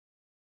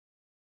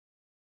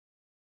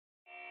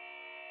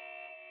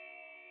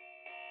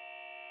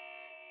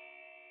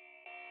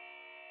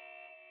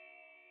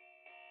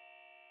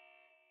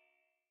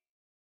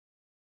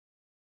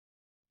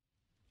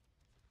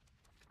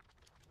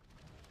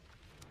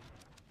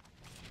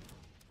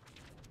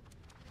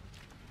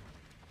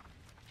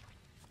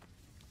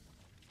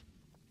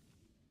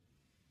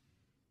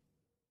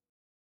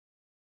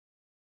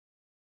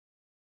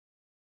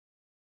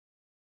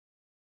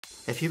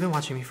If you've been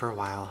watching me for a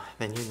while,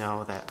 then you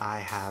know that I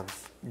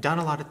have done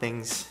a lot of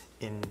things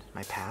in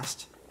my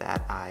past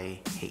that I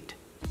hate.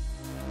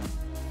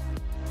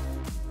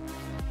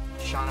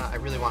 Shauna, I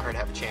really want her to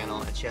have a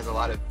channel, and she has a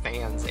lot of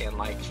fans, and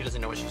like, she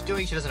doesn't know what she's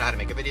doing, she doesn't know how to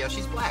make a video,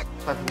 she's black.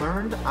 So I've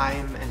learned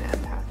I'm an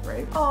empath,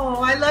 right?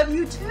 Oh, I love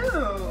you too.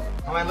 Oh,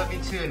 I love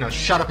you too. No,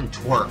 shut up and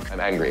twerk. I'm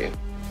angry.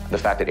 The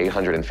fact that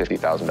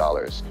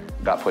 $850,000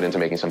 got put into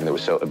making something that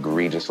was so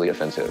egregiously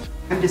offensive.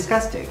 I'm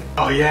disgusting.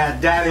 Oh yeah,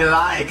 daddy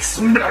likes.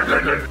 Oh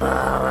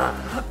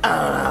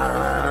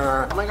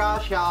my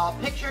gosh, y'all,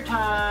 picture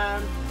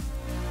time.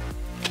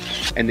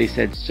 And they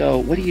said, so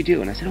what do you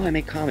do? And I said, oh, I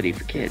make comedy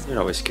for kids. It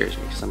always scares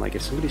me because I'm like,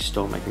 if somebody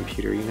stole my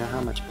computer, you know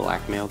how much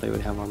blackmail they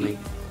would have on me?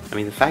 I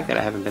mean, the fact that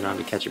I haven't been on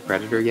To Catch a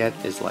Predator yet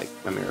is like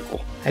a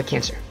miracle. I have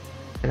cancer,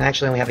 and I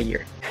actually only have a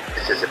year.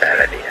 This is a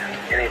bad idea.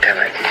 Anytime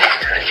I do these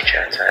tiny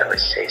chats, I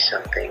always say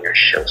something or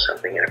show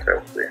something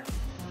inappropriate.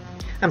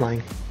 I'm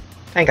lying.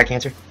 I ain't got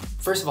cancer.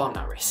 First of all, I'm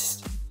not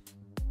racist.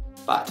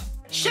 But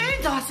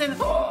Shane Dawson,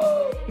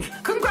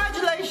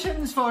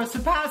 congratulations for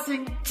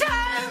surpassing 10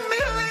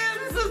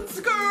 million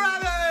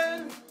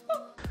subscribers!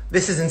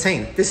 This is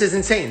insane. This is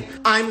insane.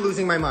 I'm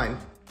losing my mind.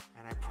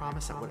 And I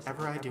promise that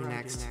whatever I do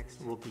next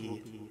will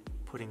be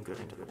putting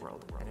good into the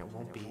world. And it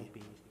won't be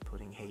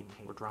putting hate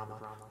or drama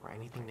or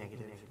anything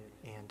negative.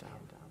 And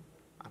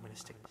I'm gonna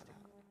stick by that.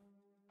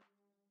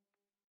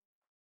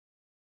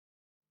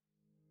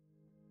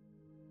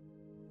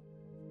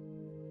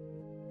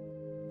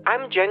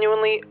 I'm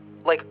genuinely,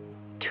 like,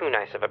 too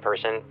nice of a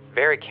person,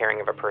 very caring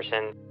of a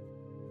person.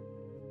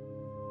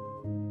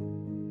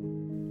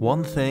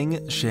 One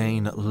thing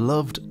Shane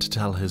loved to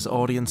tell his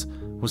audience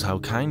was how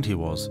kind he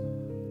was,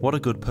 what a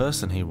good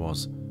person he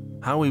was,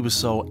 how he was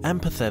so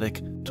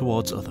empathetic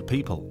towards other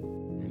people.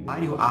 Why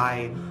do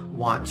I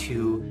want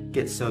to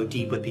get so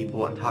deep with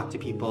people and talk to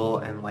people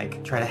and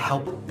like try to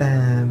help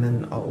them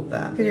and all of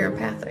that? Because you're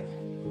empathic.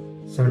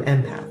 So an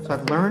empath. So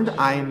I've learned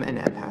I'm an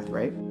empath,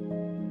 right?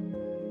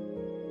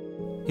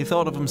 He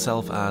thought of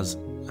himself as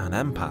an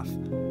empath,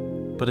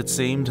 but it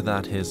seemed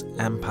that his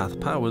empath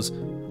powers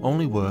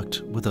only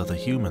worked with other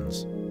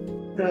humans.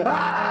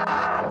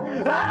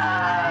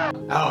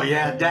 Oh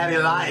yeah, daddy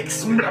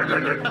likes. So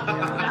gross.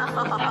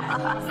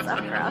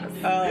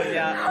 Oh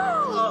yeah.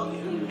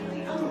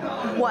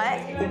 What?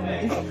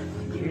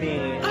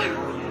 Me.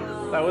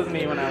 That was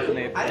me when I was an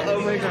 8th.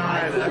 Oh my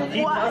god.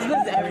 He What? does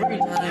this every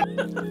time.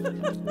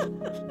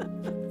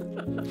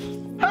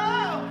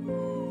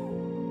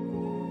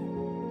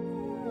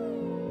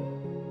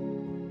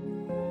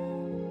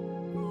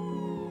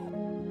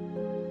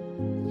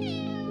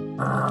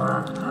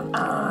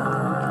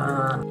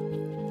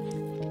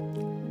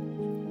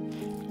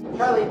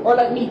 Charlie. Or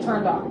let me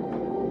turned on.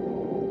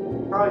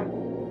 Charlie.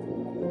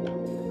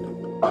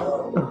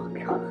 Oh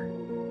god.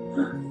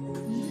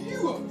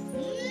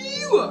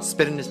 You!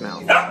 Spit in his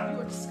mouth. You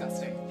are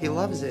disgusting. He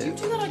loves Do you it.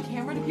 do that on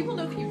camera? Do people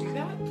know that you do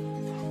that?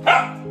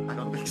 I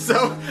don't think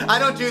so. I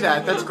don't do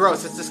that. That's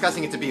gross. It's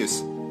disgusting. It's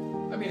abuse.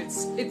 I mean,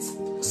 it's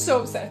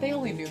so sad. If they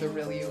only knew the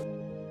real you.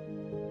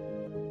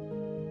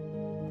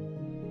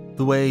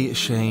 The way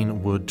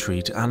Shane would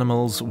treat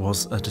animals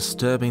was a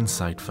disturbing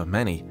sight for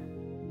many,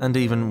 and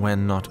even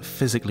when not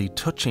physically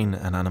touching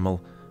an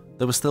animal,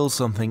 there was still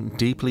something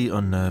deeply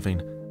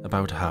unnerving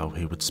about how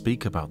he would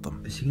speak about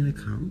them. Is he gonna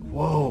come?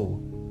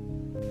 Whoa.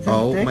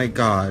 Oh my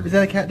god. Is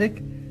that a cat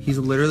dick? He's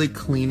literally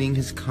cleaning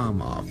his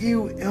cum off.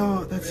 Ew.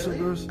 Oh, that's so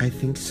gross. I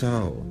think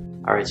so.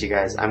 alright, you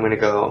guys, I'm gonna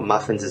go.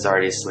 Muffins is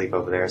already asleep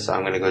over there, so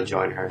I'm gonna go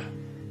join her.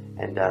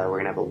 And we're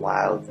gonna have a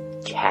wild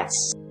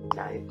cats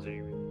night.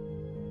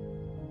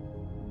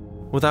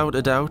 Without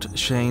a doubt,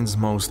 Shane's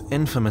most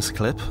infamous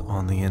clip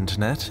on the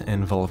internet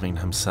involving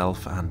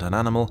himself and an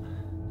animal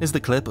is the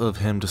clip of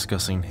him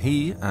discussing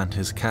he and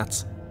his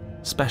cat's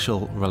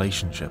special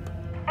relationship.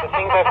 The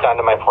things I've done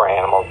to my poor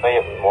animals, they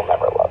will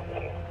never love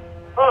me.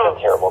 The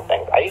terrible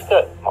things. I used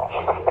to...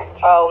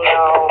 Oh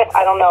no,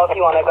 I don't know if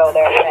you want to go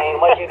there, Shane.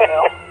 What'd you do?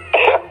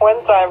 One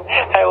time,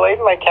 I laid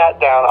my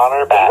cat down on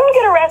her back. You gonna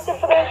get arrested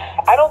for this?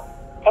 I don't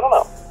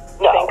know.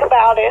 No. Think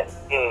about it.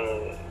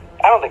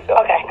 I don't think so.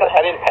 Okay, go ahead.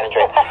 I didn't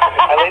penetrate.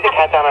 I laid the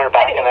cat down on her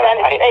back and then I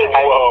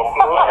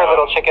moved her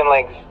little chicken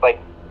legs,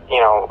 like, you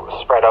know,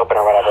 spread open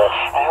or whatever.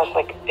 And I was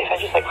like, if I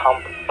just like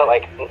hump, but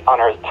like on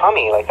her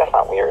tummy, like that's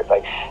not weird.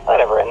 Like,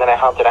 whatever. And then I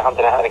humped it, and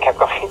it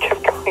kept going.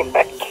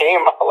 I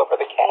came all over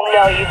the cat.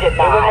 No, you did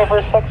not. It was my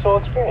first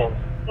sexual experience.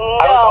 No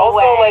I was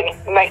also way. like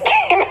 19,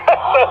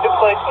 so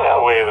it's like, you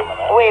know. Wait a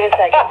minute. Wait a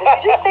second.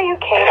 Did you just say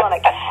you came on a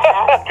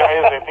cat?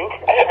 Guys, I think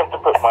I have to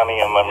put money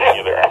in them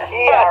either.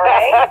 Yeah,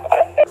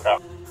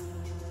 right?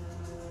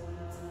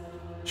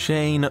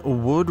 Shane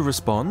would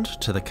respond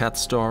to the cat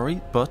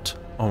story, but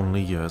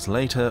only years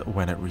later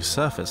when it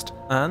resurfaced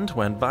and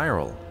went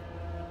viral.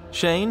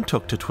 Shane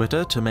took to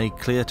Twitter to make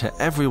clear to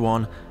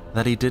everyone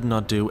that he did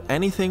not do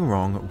anything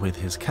wrong with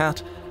his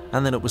cat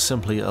and that it was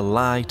simply a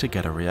lie to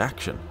get a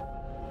reaction.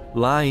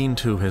 Lying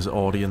to his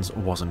audience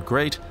wasn't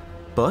great,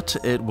 but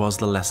it was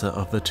the lesser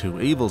of the two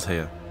evils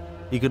here.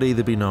 He could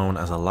either be known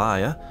as a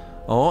liar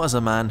or as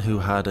a man who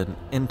had an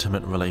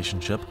intimate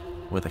relationship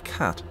with a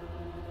cat.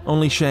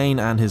 Only Shane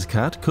and his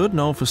cat could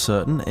know for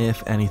certain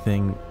if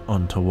anything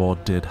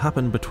untoward did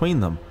happen between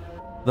them,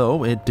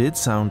 though it did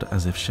sound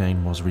as if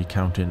Shane was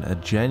recounting a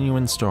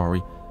genuine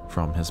story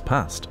from his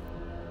past.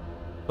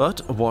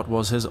 But what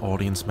was his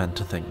audience meant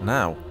to think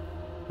now?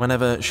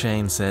 Whenever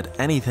Shane said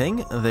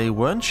anything, they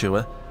weren't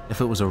sure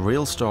if it was a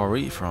real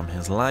story from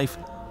his life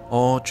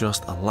or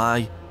just a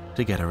lie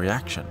to get a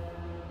reaction.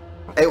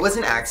 It was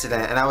an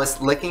accident, and I was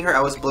licking her,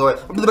 I was blowing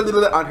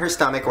on her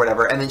stomach or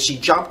whatever, and then she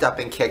jumped up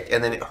and kicked,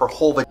 and then her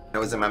whole vagina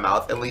was in my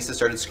mouth, and Lisa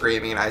started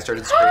screaming, and I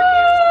started screaming.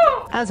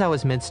 As I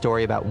was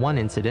mid-story about one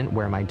incident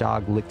where my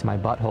dog licked my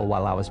butthole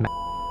while I was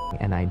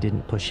and I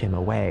didn't push him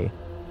away.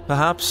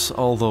 Perhaps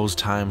all those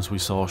times we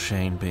saw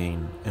Shane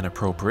being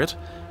inappropriate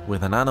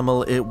with an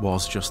animal, it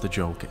was just a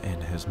joke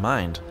in his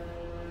mind.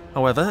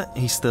 However,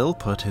 he still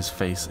put his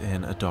face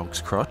in a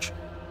dog's crotch,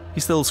 he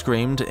still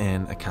screamed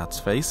in a cat's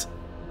face,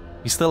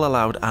 he still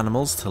allowed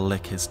animals to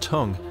lick his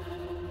tongue,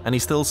 and he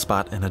still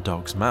spat in a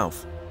dog's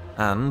mouth.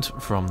 And,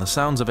 from the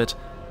sounds of it,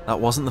 that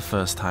wasn't the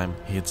first time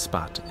he had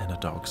spat in a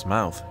dog's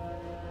mouth.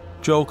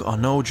 Joke or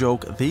no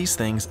joke, these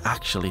things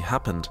actually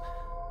happened,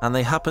 and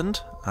they happened,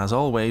 as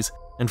always,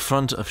 in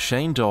front of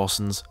Shane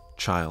Dawson's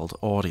child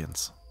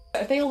audience.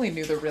 If they only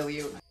knew the real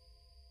you.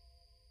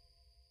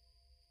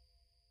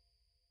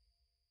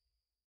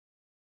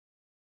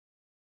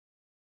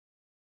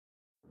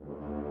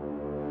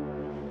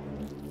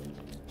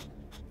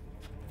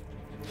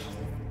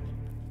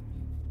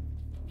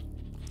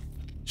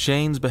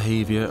 Shane's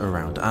behaviour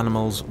around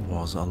animals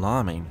was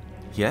alarming,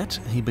 yet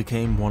he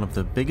became one of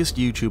the biggest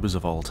YouTubers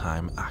of all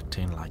time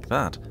acting like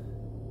that.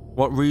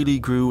 What really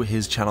grew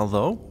his channel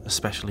though,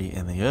 especially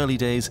in the early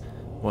days,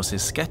 was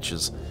his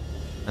sketches,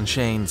 and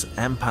Shane's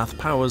empath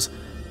powers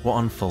were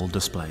on full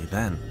display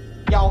then.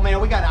 Yo, man,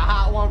 we got a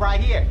hot one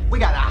right here. We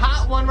got a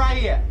hot one right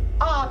here.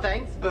 Oh,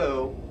 thanks,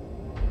 boo.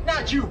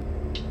 Not you.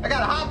 I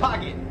got a hot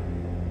pocket.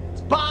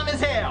 It's bomb as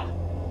hell.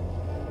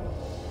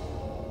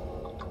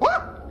 Woo!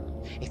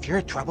 If you're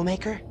a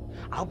troublemaker,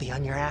 I'll be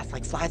on your ass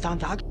like flies on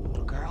dog,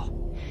 little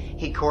girl.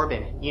 Hey,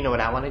 Corbin, you know what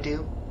I want to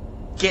do?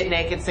 Get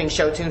naked, sing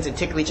show tunes, and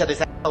tickle each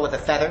other's ass with a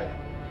feather.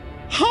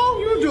 How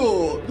you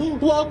doing?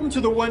 Welcome to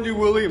the Wendy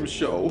Williams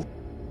Show.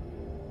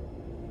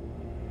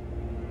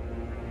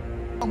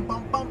 Bum,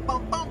 bum, bum,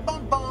 bum, bum,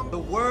 bum, bum. The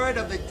word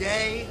of the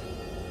day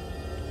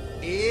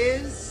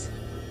is...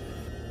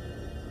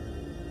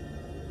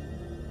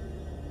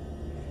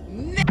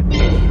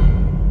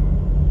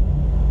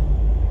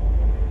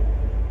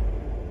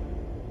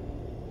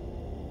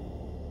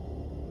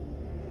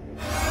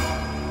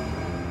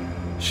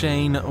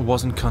 Shane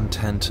wasn't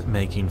content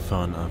making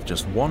fun of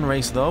just one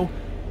race though,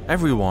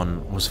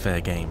 everyone was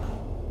fair game.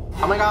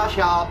 Oh my gosh,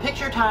 y'all,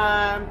 picture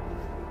time!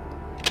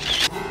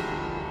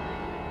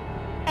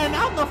 And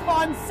I'm the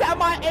fun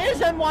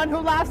semi-Asian one who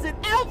laughs at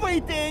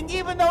everything,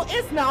 even though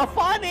it's not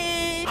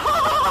funny!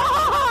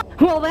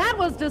 Well, that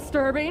was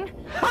disturbing.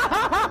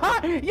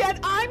 Yet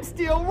I'm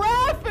still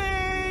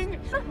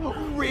laughing!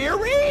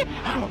 Really?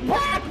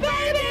 Black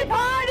baby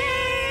party!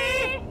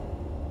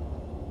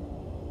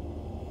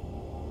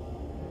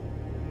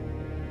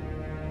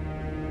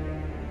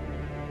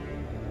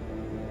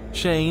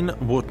 Shane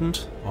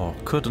wouldn't, or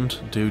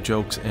couldn't, do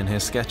jokes in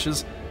his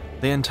sketches.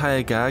 The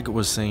entire gag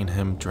was seeing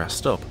him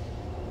dressed up.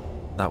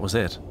 That was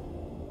it.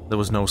 There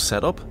was no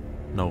setup,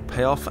 no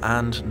payoff,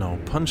 and no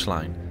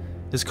punchline.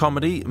 His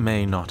comedy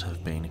may not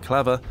have been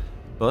clever,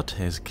 but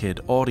his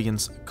kid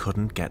audience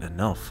couldn't get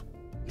enough.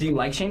 Do you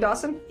like Shane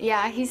Dawson?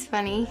 Yeah, he's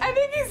funny. I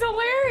think he's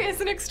hilarious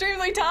and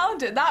extremely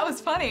talented. That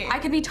was funny. I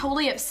could be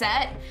totally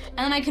upset, and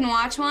then I can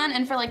watch one,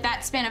 and for like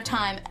that span of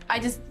time, I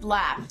just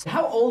laughed.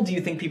 How old do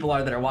you think people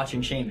are that are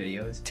watching Shane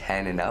videos?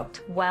 10 and up.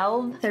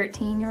 12,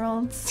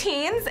 13-year-olds.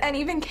 Teens and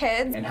even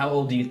kids. And how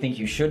old do you think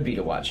you should be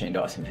to watch Shane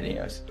Dawson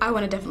videos? I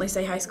want to definitely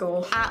say high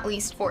school. At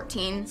least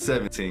 14.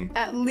 17.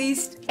 At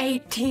least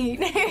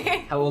 18.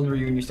 How old were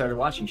you when you started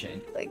watching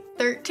Shane? Like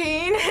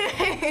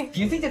 13. Do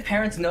you think that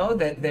parents know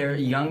that their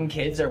young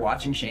kids are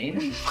watching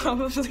Shane?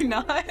 Probably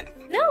not.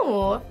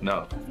 No.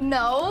 No.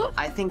 No.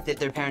 I think that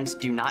their parents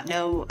do not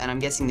know, and I'm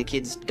guessing the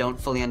kids don't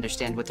fully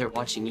understand what they're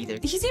watching either.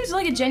 He seems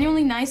like a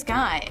genuinely nice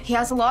guy. He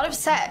has a lot of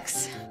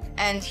sex,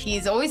 and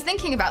he's always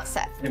thinking about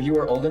sex. If you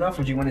were old enough,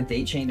 would you want to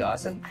date Shane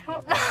Dawson? I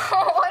don't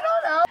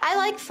know. I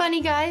like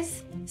funny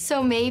guys,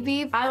 so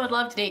maybe I would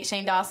love to date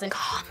Shane Dawson.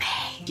 Call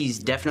me. He's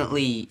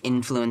definitely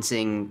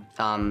influencing,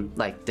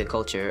 like, the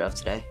culture of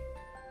today.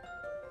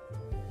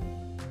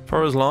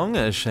 For as long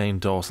as Shane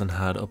Dawson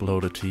had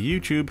uploaded to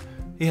YouTube,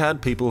 he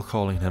had people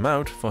calling him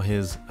out for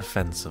his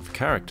offensive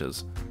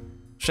characters.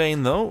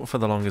 Shane, though, for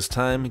the longest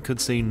time,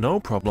 could see no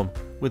problem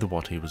with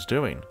what he was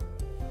doing.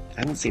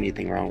 I don't see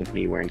anything wrong with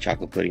me wearing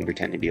chocolate pudding,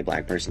 pretending to be a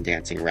black person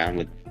dancing around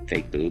with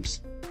fake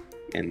boobs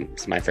in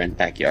my friend's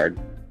backyard.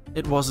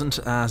 It wasn't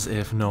as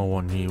if no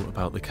one knew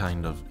about the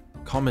kind of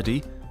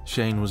comedy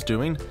Shane was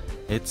doing.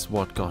 It's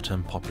what got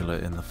him popular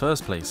in the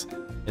first place.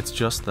 It's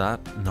just that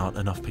not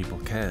enough people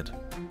cared.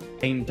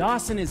 Shane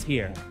Dawson is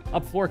here,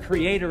 up for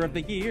Creator of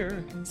the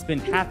Year.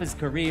 Spent half his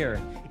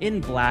career in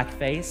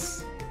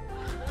blackface.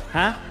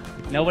 Huh?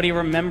 Nobody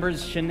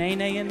remembers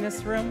Shanae in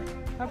this room?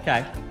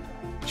 Okay.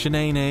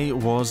 Shanae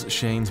was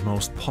Shane's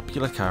most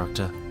popular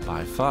character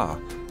by far.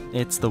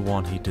 It's the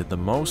one he did the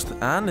most,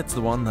 and it's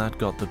the one that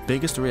got the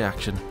biggest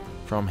reaction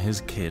from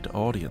his kid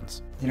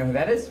audience. You know who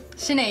that is?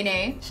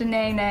 Shanae.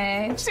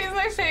 Shanae. She's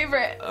my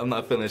favorite. I'm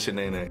not feeling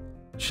Shanae.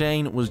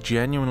 Shane was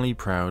genuinely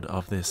proud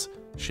of this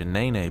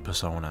Shanae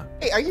persona.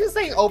 Hey, are you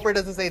saying Oprah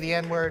doesn't say the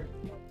N-word?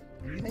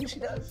 You think she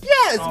does?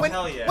 Yes, Oh, when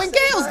hell when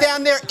Gail's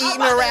down there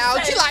eating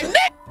around, she like,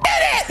 "Nigga,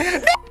 get it!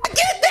 Nigga,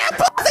 get that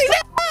pussy,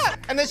 nigga!"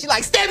 And then she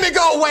like, "Stand me,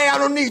 go away, I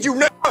don't need you,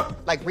 nigga!"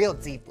 Like real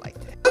deep like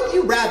that. Would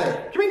you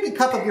rather drink a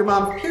cup of your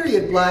mom's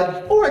period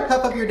blood or a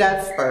cup of your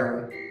dad's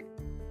sperm?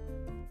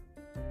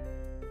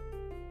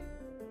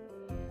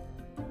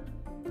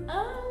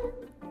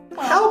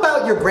 How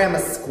about your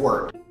grandma's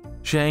squirt?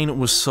 Shane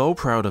was so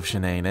proud of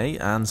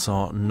Shanae and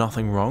saw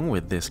nothing wrong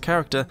with this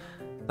character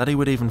that he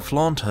would even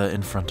flaunt her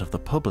in front of the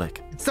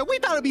public. So we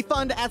thought it'd be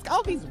fun to ask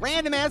all these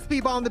random ass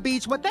people on the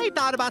beach what they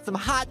thought about some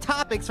hot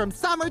topics from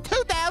summer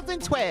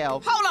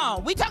 2012. Hold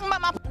on, we talking about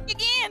my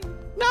again?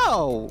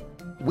 No,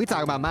 we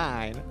talking about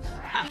mine.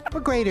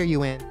 What grade are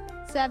you in?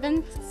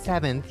 7th.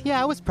 7th. Yeah,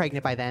 I was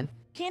pregnant by then.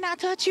 Can I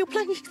touch you,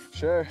 please?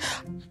 Sure.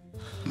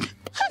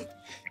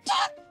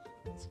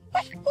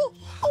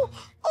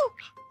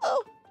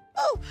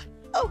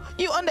 Oh,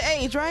 you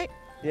underage, right?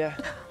 Yeah.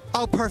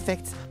 Oh,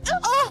 perfect.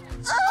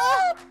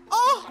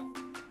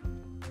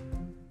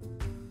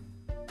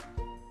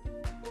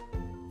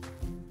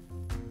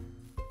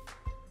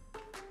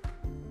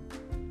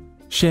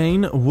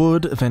 Shane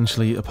would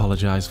eventually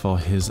apologize for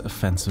his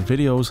offensive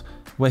videos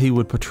where he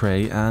would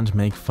portray and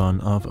make fun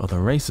of other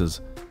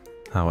races.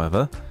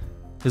 However,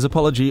 his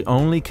apology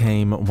only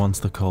came once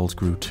the calls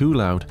grew too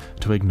loud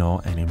to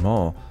ignore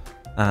anymore,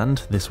 and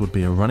this would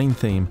be a running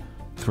theme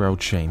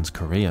throughout Shane's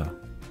career.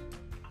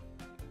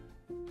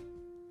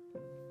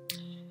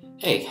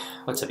 Hey,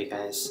 what's up you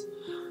guys?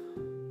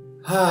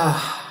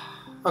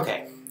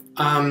 Okay,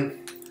 I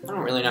don't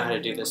really know how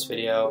to do this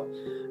video.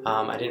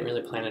 I didn't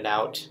really plan it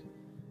out.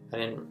 I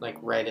didn't like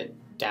write it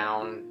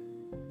down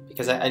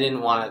because I didn't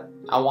want to,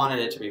 I wanted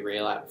it to be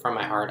real from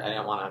my heart. I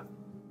didn't want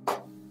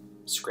to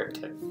script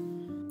it.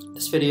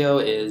 This video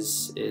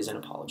is an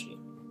apology.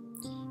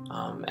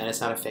 And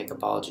it's not a fake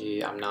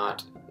apology.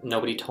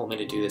 Nobody told me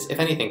to do this. If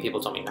anything, people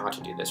told me not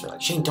to do this. Or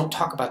like, Shane, don't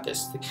talk about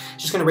this. It's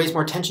just going to raise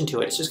more attention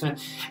to it. It's just going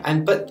to,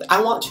 but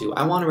I want to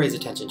raise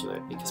attention to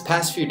it because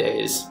past few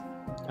days,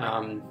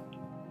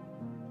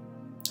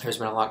 there's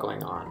been a lot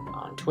going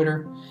on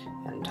Twitter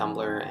and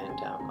Tumblr and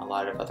a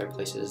lot of other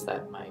places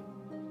that my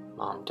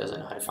mom doesn't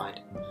know how to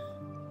find.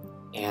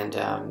 And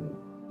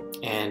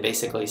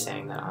basically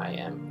saying that I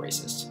am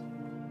racist.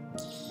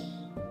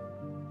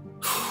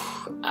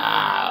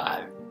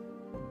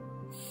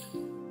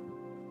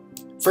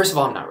 First of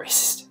all, I'm not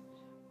racist,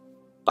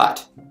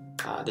 but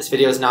this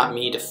video is not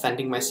me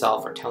defending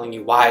myself or telling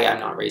you why I'm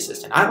not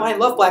racist and I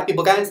love black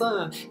people, guys.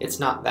 It's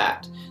not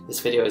that. This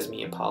video is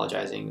me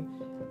apologizing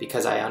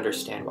because I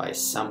understand why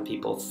some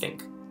people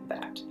think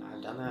that.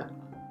 I've done that.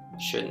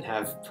 Shouldn't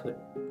have put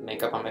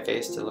makeup on my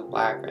face to look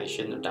black. I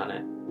shouldn't have done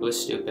it. It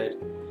was stupid.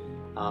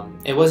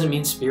 It wasn't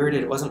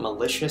mean-spirited. It wasn't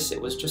malicious.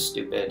 It was just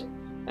stupid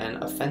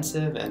and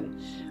offensive, and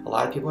a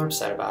lot of people are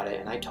upset about it,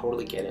 and I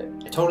totally get it.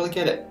 I totally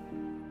get it.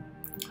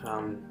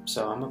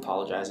 So I'm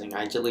apologizing.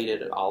 I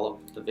deleted all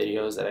of the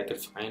videos that I could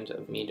find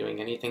of me doing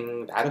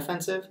anything that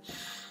offensive.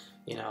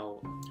 You know,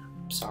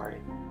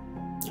 sorry.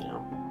 You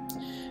know,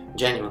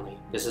 genuinely,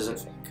 this isn't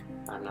fake.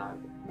 I'm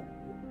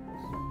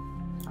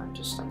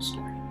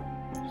sorry.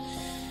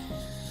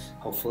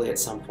 Hopefully at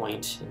some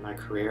point in my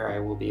career I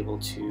will be able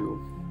to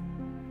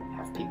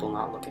have people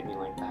not look at me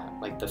like that,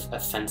 like the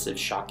offensive,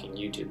 shocking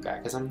YouTube guy,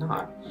 because I'm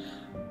not.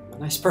 I'm a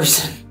nice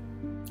person.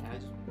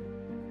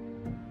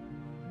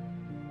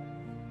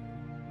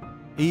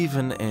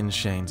 Even in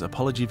Shane's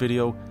apology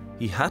video,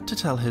 he had to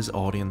tell his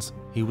audience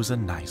he was a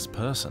nice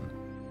person.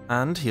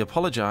 And he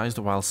apologized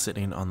while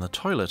sitting on the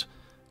toilet,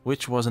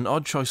 which was an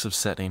odd choice of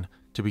setting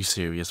to be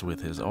serious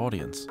with his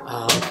audience.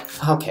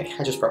 Okay,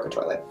 I just broke a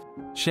toilet.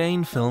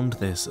 Shane filmed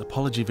this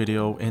apology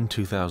video in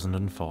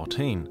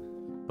 2014,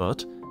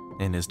 but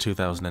in his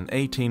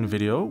 2018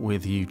 video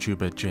with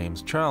YouTuber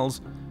James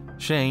Charles,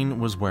 Shane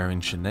was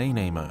wearing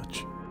Shanae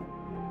merch.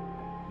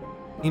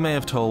 He may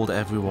have told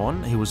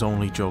everyone he was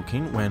only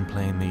joking when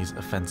playing these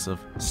offensive,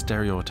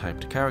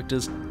 stereotyped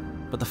characters,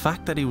 but the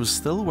fact that he was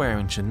still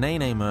wearing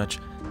Shanae merch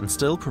and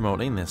still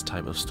promoting this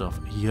type of stuff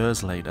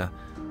years later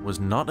was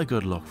not a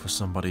good look for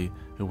somebody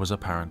who was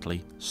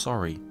apparently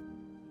sorry.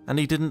 And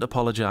he didn't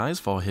apologize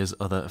for his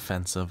other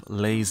offensive,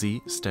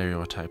 lazy,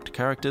 stereotyped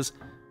characters.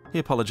 He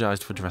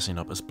apologized for dressing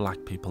up as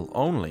black people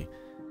only.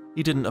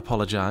 He didn't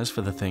apologize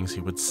for the things he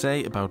would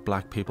say about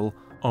black people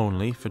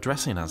only for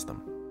dressing as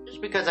them.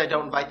 Just because I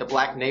don't invite the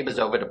black neighbors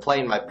over to play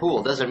in my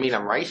pool doesn't mean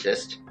I'm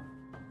racist.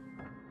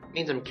 It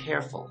means I'm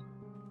careful.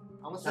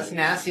 Almost as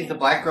nasty as the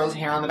black girl's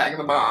hair on the back of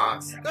the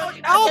box.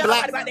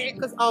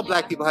 All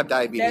black people have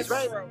diabetes,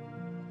 right?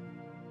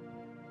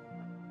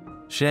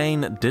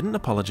 Shane didn't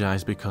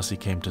apologize because he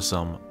came to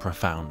some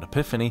profound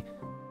epiphany.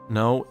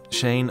 No,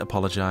 Shane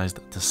apologized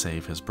to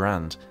save his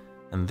brand.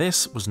 And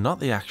this was not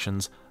the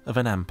actions of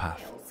an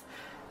empath.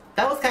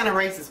 That was kind of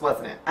racist,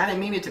 wasn't it? I didn't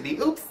mean it to be.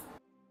 Oops.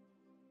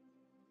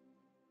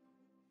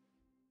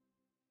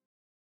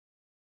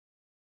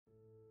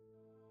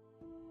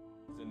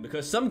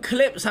 Because some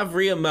clips have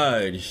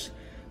re-emerged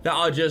that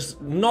are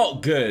just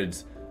not good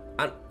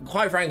and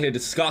quite frankly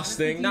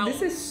disgusting. Now,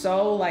 this is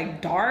so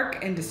like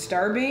dark and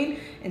disturbing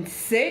and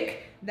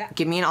sick that—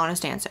 Give me an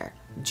honest answer.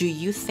 Do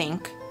you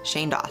think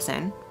Shane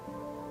Dawson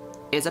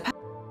is a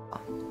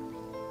pedophile?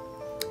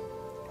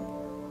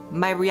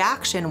 My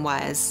reaction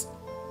was,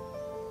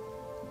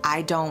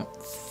 I don't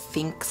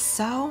think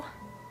so.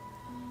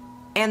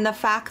 And the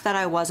fact that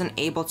I wasn't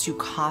able to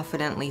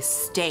confidently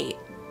state,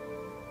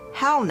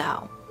 hell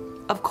no.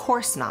 Of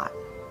course not.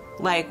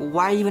 Like,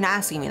 why are you even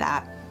asking me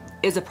that?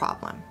 Is a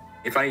problem.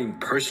 If I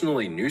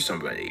personally knew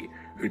somebody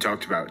who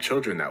talked about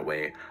children that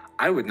way,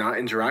 I would not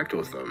interact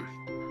with them.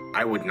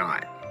 I would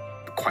not.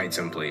 Quite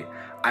simply,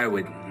 I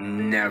would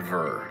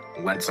never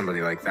let somebody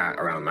like that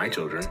around my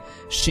children.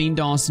 Shane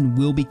Dawson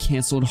will be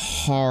canceled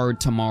hard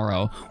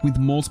tomorrow, with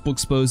multiple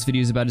exposed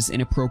videos about his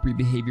inappropriate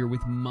behavior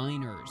with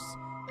minors.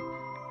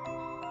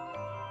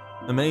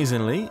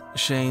 Amazingly,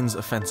 Shane's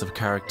offensive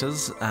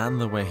characters and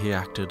the way he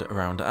acted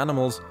around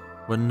animals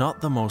were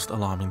not the most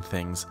alarming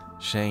things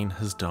Shane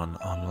has done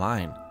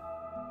online.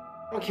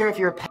 I don't care if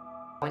you're a pet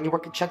when you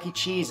work at Chuck E.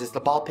 Cheese as the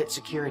ball pit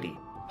security.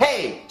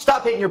 Hey,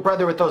 stop hitting your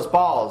brother with those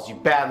balls, you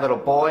bad little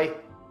boy.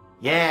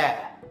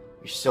 Yeah,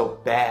 you're so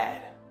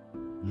bad.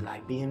 You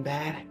like being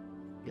bad?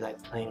 You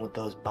like playing with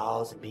those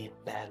balls and being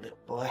a bad little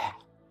boy?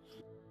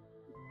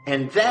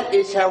 And that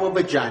is how a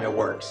vagina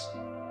works.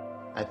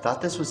 I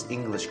thought this was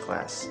English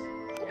class.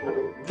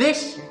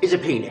 This is a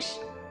penis.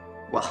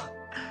 Well,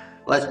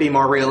 let's be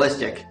more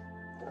realistic.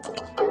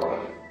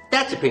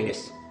 That's a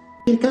penis.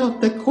 You got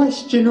the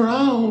question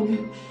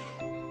wrong.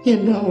 You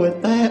know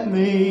what that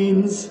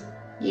means.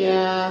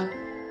 Yeah.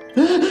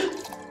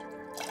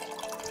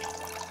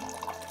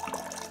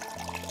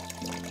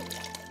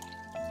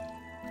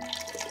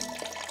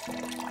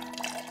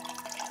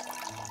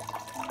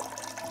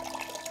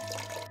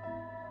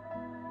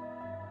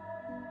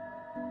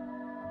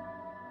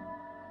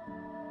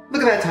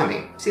 Look at that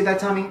tummy. See that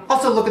tummy?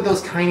 Also look at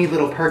those tiny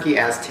little perky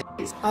ass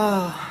titties.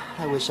 Oh,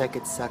 I wish I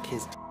could suck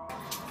his d.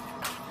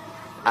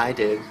 I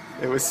did.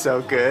 It was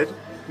so good.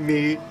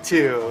 Me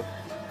too.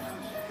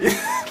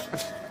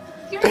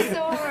 You're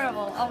so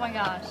horrible. Oh my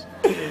gosh.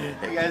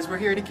 Hey guys, we're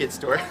here at a kid's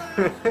store.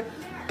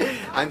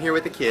 I'm here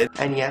with a kid.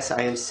 And yes,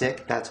 I am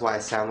sick. That's why I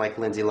sound like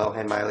Lindsay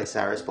Lohan and Miley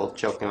Cyrus both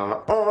choking on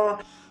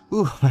a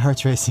Ooh, my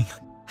heart's racing.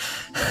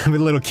 I'm a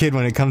little kid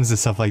when it comes to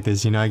stuff like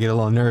this, you know, I get a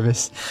little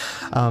nervous.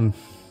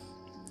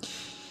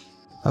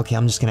 Okay,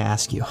 I'm just gonna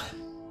ask you.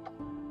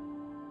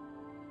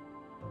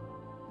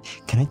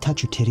 Can I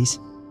touch your titties?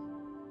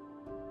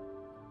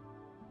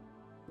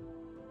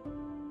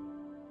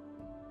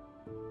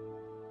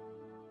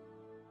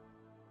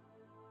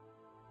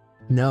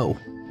 No.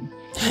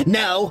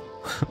 No!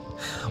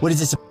 What is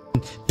this, a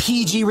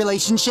PG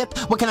relationship?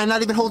 What, can I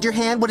not even hold your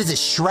hand? What is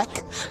this,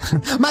 Shrek?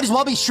 Might as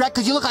well be Shrek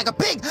because you look like a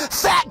big,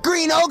 fat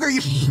green ogre,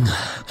 you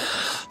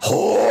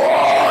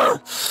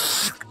whore!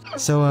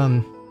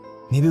 So,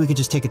 maybe we could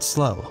just take it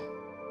slow.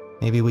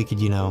 Maybe we could,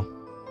 you know,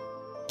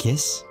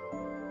 kiss?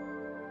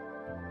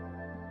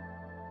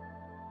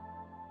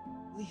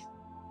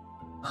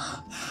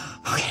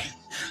 Okay.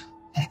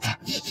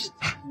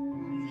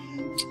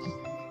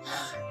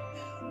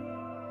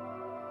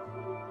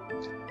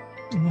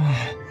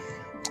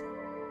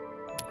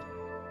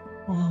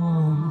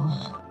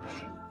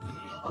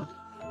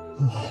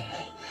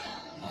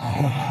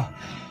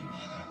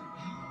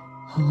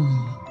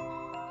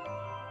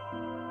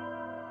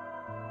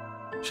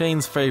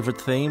 Shane's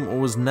favourite theme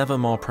was never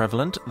more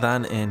prevalent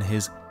than in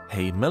his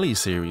Hey Millie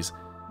series,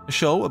 a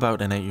show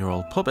about an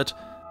 8-year-old puppet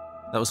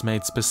that was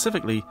made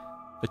specifically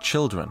for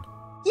children.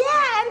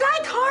 Yeah, and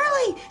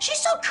iCarly! She's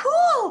so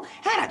cool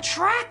and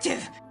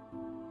attractive.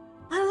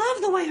 I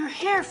love the way her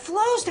hair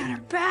flows down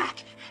her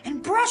back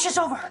and brushes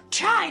over her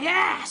tight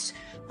ass.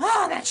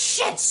 Oh, that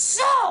shit's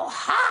so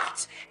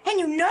hot! And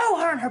you know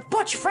her and her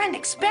butch friend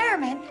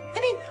experiment. I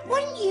mean,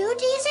 wouldn't you,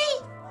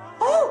 DZ?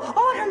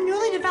 Oh, and her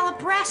newly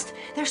developed breast.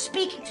 They're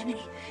speaking to me.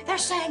 They're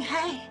saying,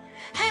 hey,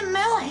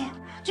 Millie,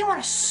 do you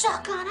want to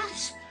suck on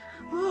us?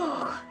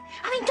 Ooh.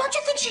 I mean, don't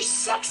you think she's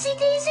sexy,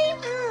 Daisy?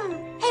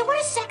 Hey, what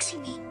does sexy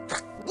mean?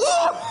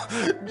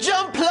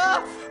 Jump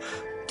Pluff!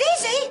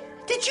 Daisy,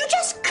 did you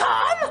just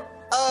come?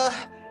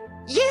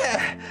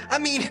 Yeah. I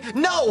mean,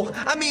 no.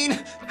 I mean...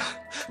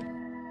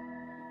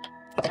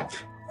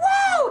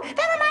 Whoa!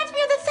 That reminds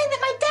me of the thing that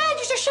my dad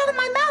used to shove in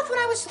my mouth when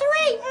I was 3.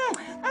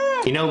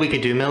 You know what we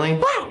could do, Millie?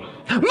 What?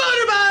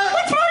 Motorbike!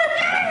 What's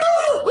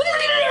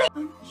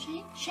motorbike?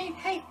 Shane,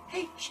 hey,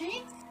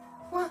 Shane?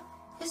 What?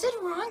 Is it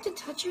wrong to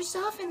touch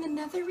yourself in the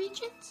nether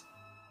regions?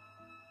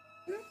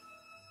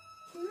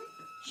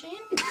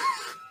 Shane?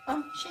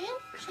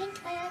 Shane,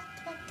 can I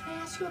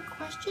ask you a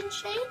question,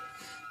 Shane?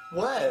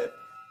 What?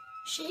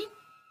 Shane,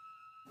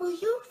 will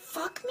you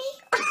fuck me?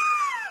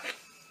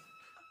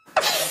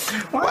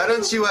 Why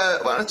don't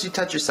you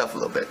touch yourself a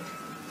little bit?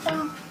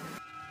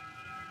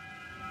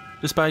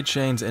 Despite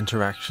Shane's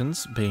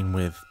interactions being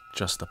with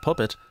just a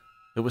puppet,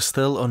 it was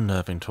still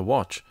unnerving to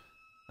watch,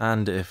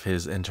 and if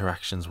his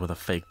interactions with a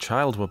fake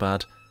child were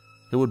bad,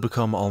 it would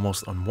become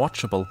almost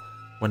unwatchable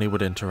when he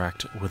would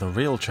interact with a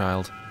real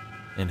child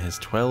in his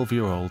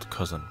 12-year-old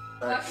cousin.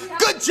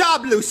 Good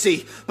job,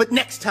 Lucy! But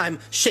next time,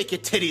 shake your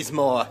titties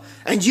more.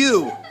 And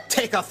you,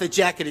 take off the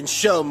jacket and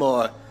show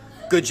more.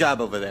 Good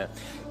job over there.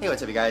 Hey,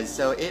 what's up, you guys?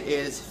 So it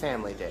is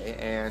Family Day,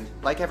 and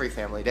like every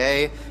Family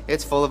Day,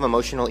 it's full of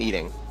emotional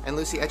eating. And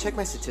Lucy, I checked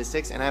my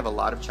statistics, and I have a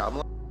lot of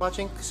child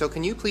watching, so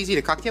can you please eat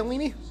a cocktail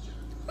weenie?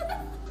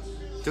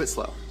 Do it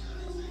slow.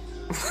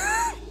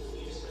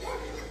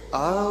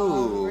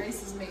 Oh.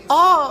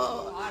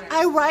 Oh,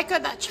 I like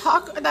that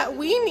chocolate, that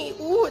weenie.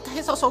 Ooh, it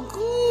tastes so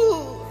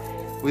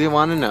good. We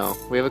want to know.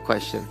 We have a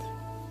question.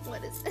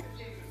 What is it?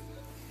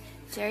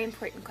 Very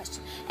important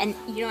question. And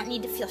you don't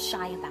need to feel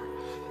shy about it.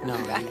 No,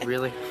 you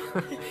really...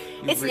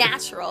 It's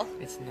natural.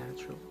 It's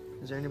natural.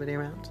 Is there anybody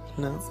around?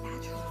 No? It's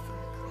natural for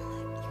a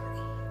girl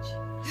at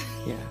your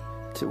age.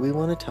 Yeah. So we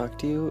want to talk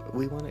to you.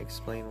 We want to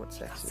explain what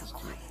sex is.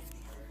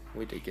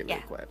 We did get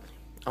really quiet.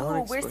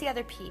 Oh, where's the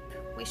other peep?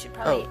 We should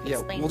probably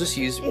explain. We'll just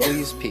use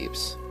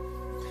peeps.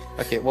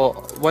 Okay, well,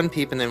 one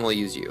peep and then we'll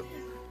use you.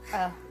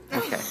 Oh.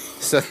 Okay,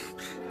 so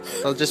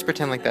I'll just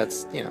pretend like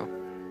that's, you know,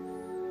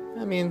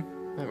 I mean,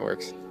 that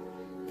works.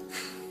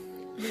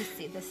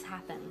 Lucy, this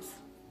happens.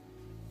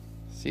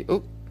 See,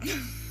 oh.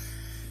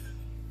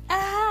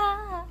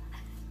 Ah!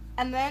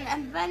 And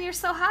then you're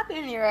so happy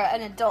when you're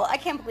an adult. I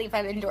can't believe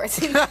I'm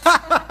endorsing.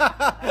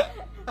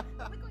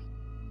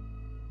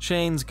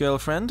 Shane's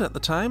girlfriend at the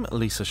time,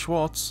 Lisa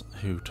Schwartz,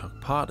 who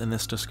took part in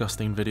this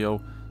disgusting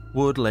video,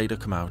 would later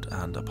come out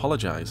and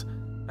apologise,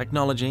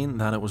 acknowledging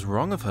that it was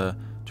wrong of her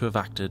to have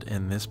acted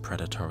in this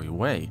predatory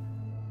way.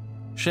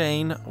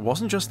 Shane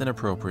wasn't just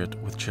inappropriate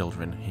with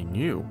children he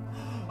knew.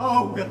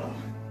 Oh, Willow.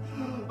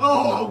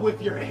 Oh, I'll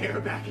whip your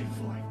hair back and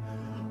forth.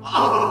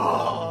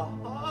 Oh.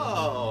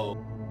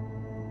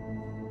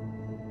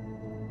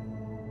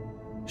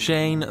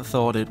 Shane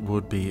thought it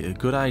would be a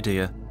good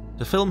idea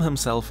to film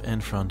himself in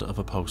front of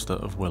a poster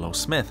of Willow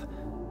Smith,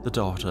 the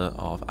daughter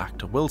of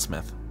actor Will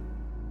Smith,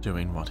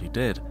 doing what he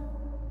did.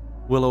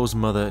 Willow's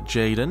mother,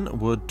 Jaden,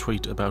 would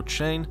tweet about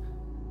Shane,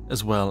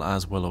 as well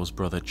as Willow's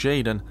brother,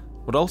 Jaden,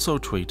 would also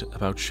tweet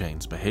about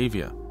Shane's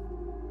behaviour.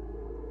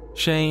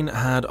 Shane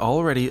had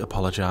already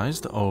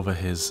apologised over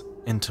his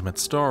intimate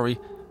story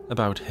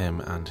about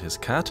him and his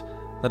cat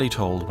that he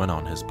told when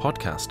on his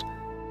podcast,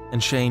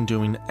 and Shane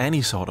doing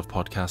any sort of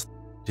podcast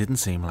didn't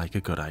seem like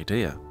a good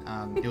idea.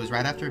 It was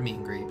right after a meet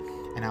and greet,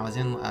 and I was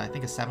in, I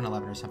think, a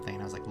 7-Eleven or something,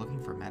 and I was like looking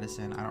for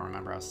medicine. I don't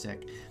remember. I was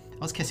sick. I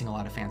was kissing a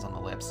lot of fans on the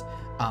lips.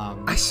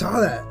 I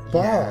saw that.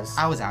 Balls.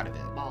 Yeah, I was out of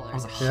it. Baller. I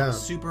was like,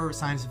 super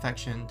sinus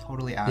infection,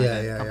 totally out of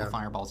it. A couple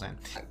fireballs in.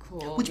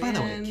 Cool. Which, by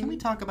the way, can we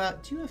talk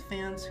about? Do you have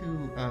fans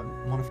who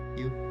want to f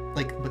you,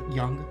 like, but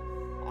young?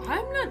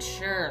 I'm not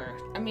sure.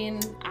 I mean,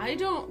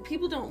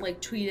 people don't like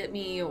tweet at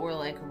me or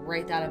like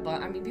write that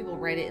about. I mean, people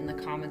write it in the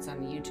comments on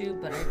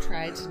YouTube, but I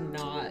try to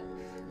not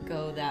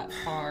go that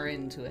far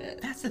into it.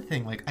 That's the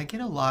thing. Like, I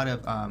get a lot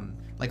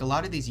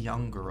of these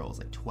young girls,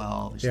 like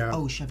 12. Just like,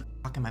 oh, shove a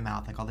cock in my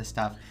mouth, like all this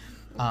stuff.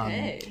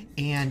 Okay.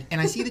 And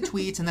I see the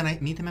tweets, and then I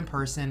meet them in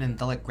person, and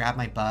they'll like grab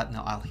my butt, and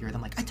I'll hear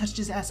them like, I touched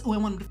his ass. Oh, I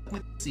want him to f my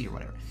pussy or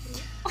whatever.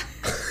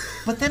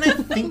 But then I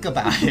think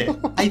about it.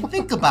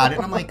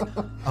 And I'm like,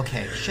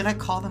 okay, should I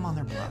call them on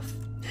their bluff?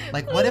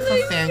 Like, what if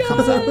a fan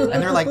comes up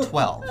and they're like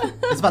 12?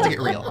 It's about to get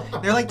real.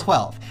 They're like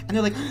 12, and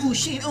they're like, ooh,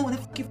 Shane, oh, I want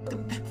to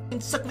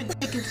fucking suck my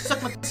dick and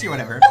suck my pussy or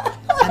whatever.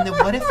 And then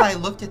what if I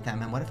looked at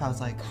them, and what if I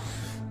was like,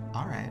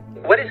 all right.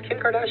 What is Kim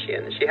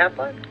Kardashian? Is she half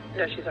black?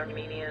 No, she's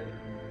Armenian.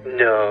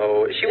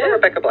 No. Is she what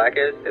Rebecca Black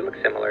is? They look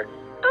similar.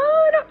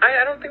 Oh,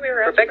 I don't think we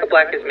were. Rebecca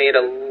Black has made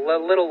a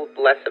little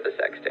less of a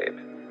sex tape.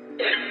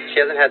 She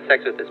hasn't had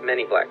sex with as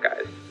many black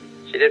guys.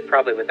 She did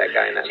probably with that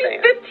guy in that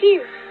band. She's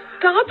 15.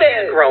 Stop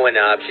it. She's growing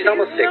up. She's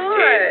almost 16.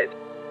 Not.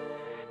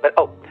 But,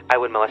 I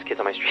would molest kids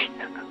on my street.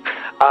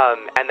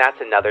 And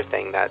that's another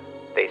thing that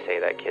they say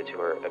that kids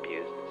who are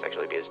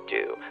sexually abused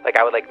do. Like,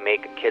 I would, like,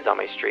 make kids on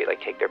my street,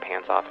 like, take their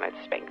pants off and I'd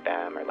spank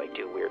them or, like,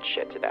 do weird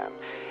shit to them.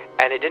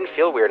 And it didn't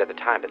feel weird at the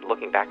time, but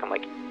looking back, I'm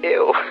like,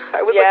 ew.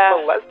 I was,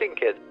 like, molesting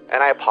kids.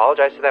 And I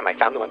apologized to them. I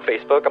found them on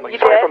Facebook. I'm like,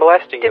 sorry for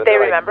molesting you. Did they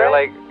remember? They're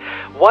like,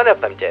 one of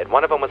them did.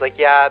 One of them was like,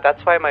 yeah,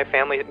 that's why my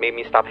family made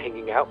me stop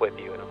hanging out with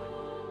you. And I'm like,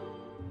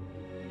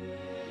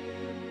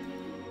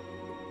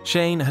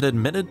 Shane had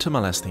admitted to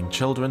molesting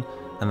children,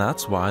 and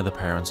that's why the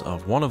parents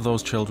of one of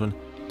those children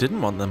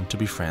didn't want them to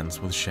be friends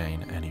with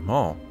Shane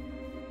anymore.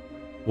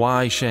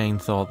 Why Shane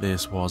thought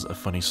this was a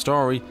funny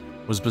story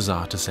was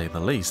bizarre to say the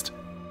least.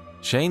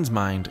 Shane's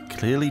mind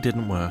clearly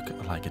didn't work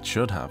like it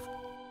should have.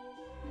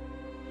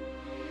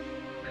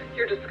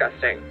 you're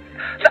disgusting.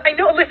 I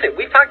know. Listen,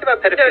 we've talked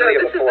about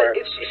pedophilia before.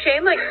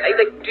 Shane. Like,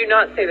 do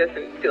not say this.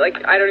 And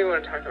like, I don't even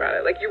want to talk about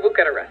it. Like, you will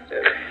get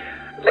arrested.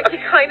 Like, he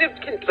kind of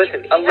can.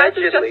 Listen, he has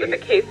a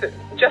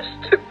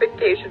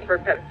justification for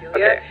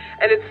pedophilia,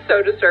 and it's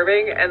so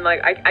disturbing. And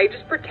like, I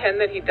just pretend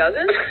that he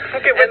doesn't.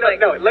 Okay, but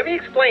no. Let me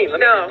explain.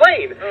 Let me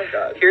explain. Oh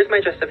God. Here's my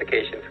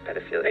justification for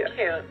pedophilia. I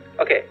can't.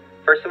 Okay,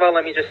 first of all,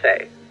 let me just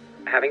say,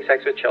 having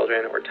sex with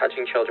children or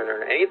touching children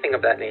or anything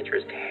of that nature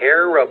is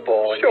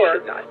terrible. And you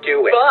should not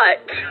do it.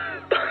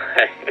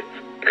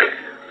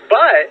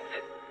 But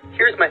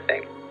here's my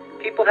thing.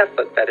 People have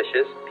foot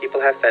fetishes. People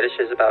have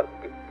fetishes about,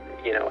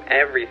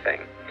 everything.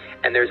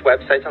 And there's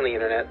websites on the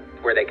internet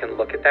where they can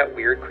look at that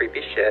weird,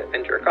 creepy shit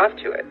and jerk off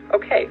to it.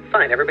 Okay,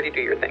 fine. Everybody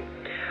do your thing.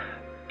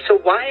 So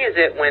why is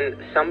it when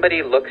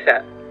somebody looks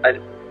at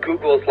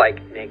Google's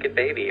like naked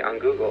baby on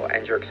Google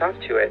and jerks off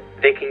to it,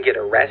 they can get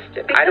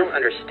arrested? I don't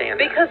understand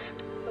that. Because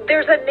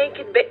there's a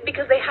naked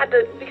because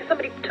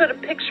somebody took a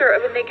picture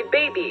of a naked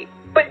baby.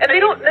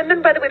 And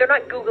then by the way, they're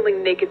not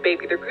Googling naked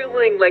baby. They're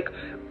Googling like,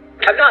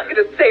 I'm not going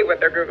to say what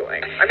they're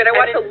Googling. I mean, I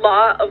watch a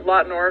lot of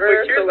Law and Order.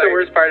 But here's the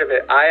worst part of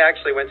it. I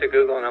actually went to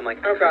Google and I'm like,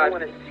 oh God. I don't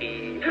want to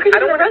see. You could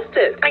get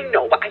arrested. I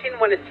know, but I didn't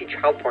want to see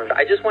child porn.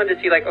 I just wanted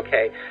to see like,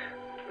 okay,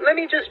 let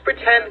me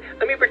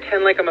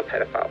pretend like I'm a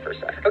pedophile for a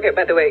second. Okay,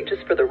 by the way,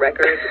 just for the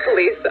record,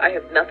 police, I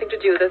have nothing to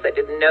do with this. I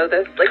didn't know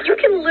this. Like, you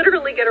can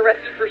literally get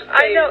arrested for saying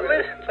I know,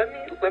 listen,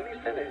 let me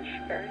finish.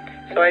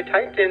 Right? So I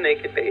typed in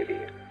naked baby.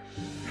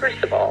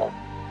 First of all,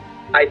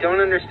 I don't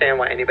understand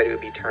why anybody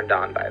would be turned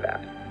on by that.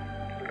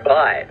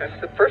 But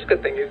that's the first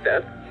good thing you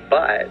said.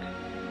 But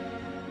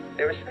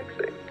they were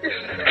sexy.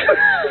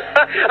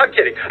 I'm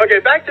kidding. Okay,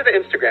 back to the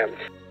Instagram.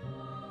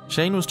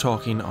 Shane was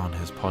talking on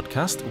his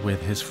podcast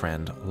with his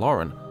friend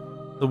Lauren,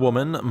 the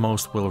woman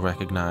most will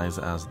recognise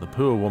as the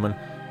poor woman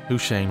who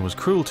Shane was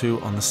cruel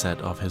to on the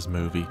set of his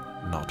movie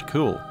Not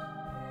Cool.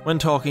 When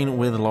talking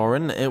with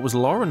Lauren, it was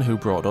Lauren who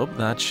brought up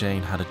that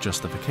Shane had a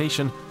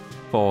justification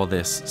for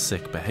this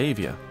sick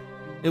behaviour.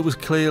 It was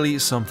clearly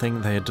something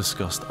they had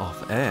discussed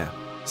off-air,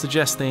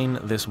 suggesting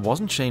this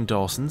wasn't Shane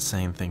Dawson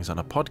saying things on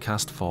a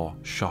podcast for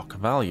shock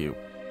value.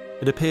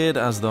 It appeared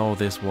as though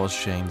this was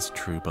Shane's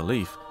true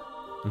belief,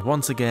 and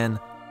once again,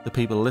 the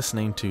people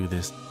listening to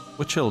this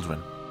were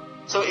children.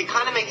 So it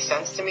kind of makes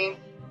sense to me,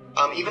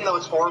 even though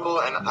it's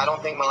horrible and I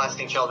don't think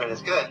molesting children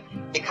is good,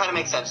 it kind of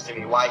makes sense to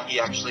me why he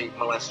actually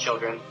molests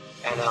children,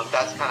 and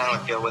that's kind of how I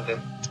feel with it.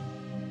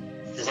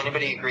 Does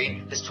anybody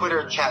agree? This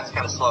Twitter chat's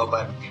kind of slow,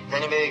 but does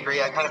anybody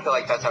agree? I kind of feel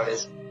like that's how it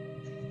is.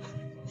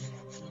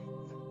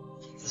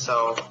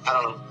 So, I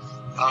don't know.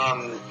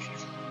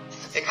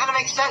 It kind of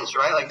makes sense,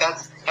 right? Like,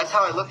 that's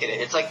how I look at it.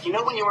 It's like,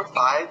 when you were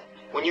 5,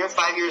 when you're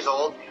 5 years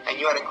old and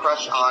you had a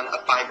crush on a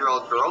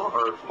 5-year-old girl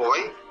or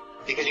boy,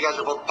 because you guys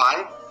are both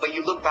 5, but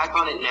you look back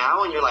on it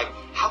now and you're like,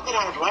 how could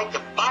I have liked a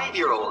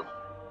 5-year-old?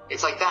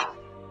 It's like that.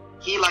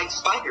 He likes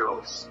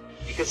 5-year-olds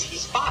because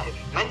he's 5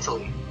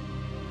 mentally.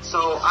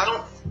 So I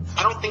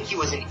don't think he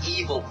was an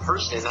evil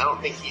person. I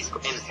don't think he's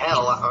in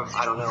hell.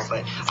 I don't know,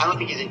 but I don't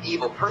think he's an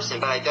evil person,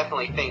 but I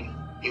definitely think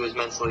he was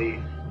mentally,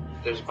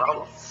 there's a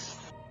problem.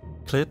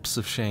 Clips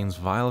of Shane's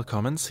vile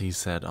comments he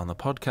said on the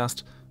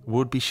podcast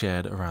would be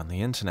shared around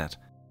the internet,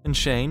 and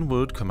Shane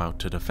would come out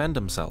to defend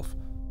himself.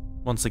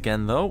 Once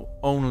again though,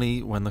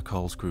 only when the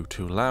calls grew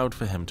too loud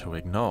for him to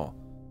ignore.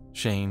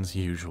 Shane's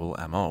usual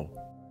MO.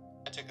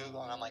 To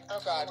Google and I'm like,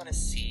 oh God, I want to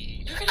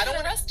see. You can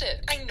get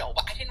arrested. I know,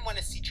 but I didn't want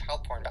to see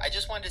child porn. But I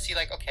just wanted to see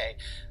like, okay,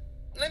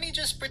 let me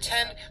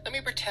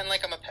pretend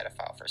like I'm a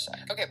pedophile for a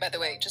second. Okay, by the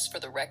way, just for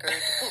the record,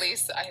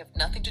 police, I have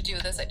nothing to do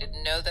with this. I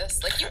didn't know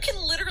this. Like, you can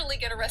literally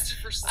get arrested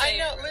for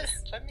saying I know,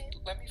 listen, let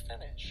me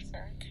finish.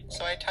 Sorry.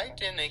 So I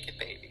typed in naked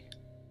baby.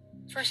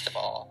 First of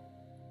all,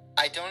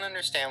 I don't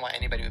understand why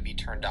anybody would be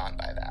turned on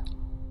by that.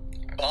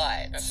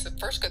 But that's the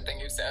first good thing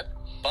you said.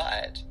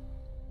 But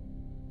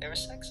they were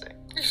sexy.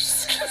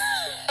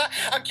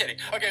 I'm kidding.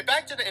 Okay,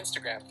 back to the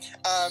Instagram.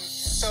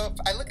 So if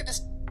I look at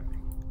this.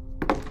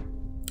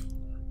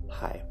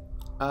 Hi.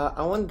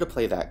 I wanted to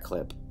play that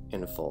clip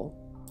in full.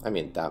 I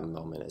mean, that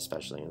moment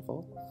especially in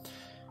full.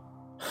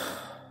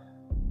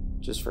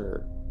 Just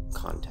for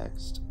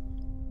context.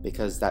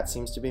 Because that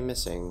seems to be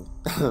missing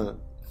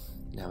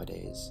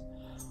nowadays.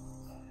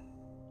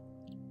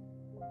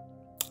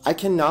 I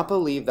cannot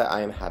believe that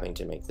I am having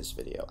to make this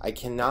video. I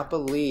cannot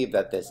believe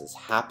that this is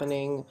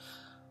happening.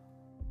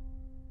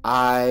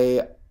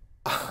 I'm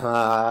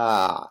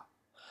going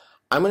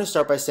to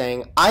start by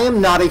saying I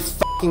am not a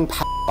fucking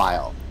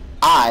pedophile.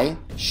 I,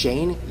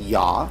 Shane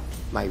Yaw,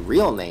 my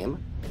real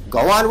name, go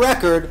on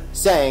record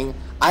saying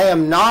I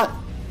am not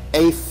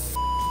a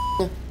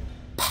fucking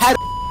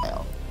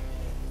pedophile.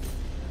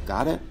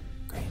 Got it?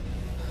 Great.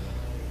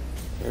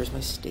 There's my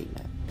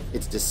statement.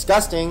 It's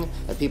disgusting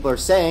that people are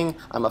saying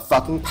I'm a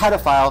fucking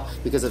pedophile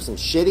because of some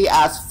shitty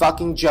ass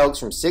fucking jokes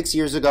from 6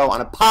 years ago on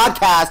a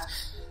podcast.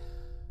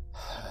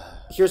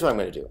 Here's what I'm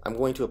going to do. I'm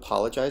going to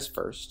apologize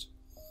first.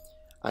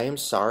 I am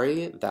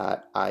sorry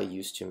that I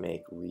used to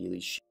make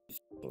really shitty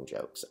fucking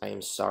jokes. I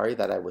am sorry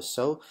that I was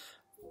so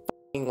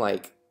fucking,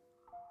 like,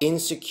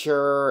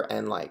 insecure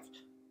and like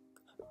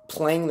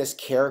playing this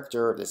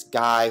character of this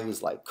guy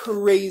who's like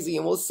crazy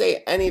and will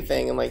say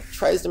anything and like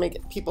tries to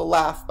make people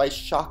laugh by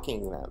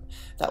shocking them.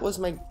 That was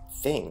my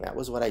thing. That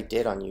was what I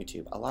did on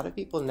YouTube. A lot of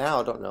people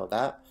now don't know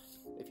that.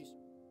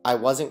 I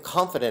wasn't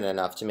confident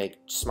enough to make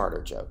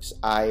smarter jokes.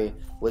 I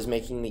was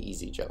making the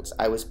easy jokes.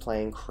 I was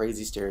playing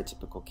crazy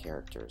stereotypical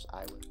characters.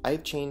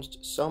 I've changed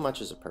so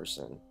much as a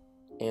person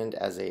and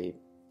as a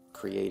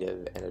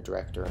creative and a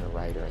director and a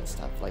writer and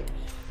stuff. Like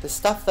the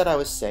stuff that I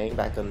was saying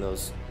back in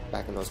those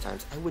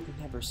times, I would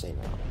never say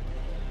now.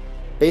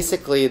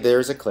 Basically,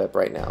 there's a clip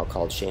right now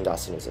called Shane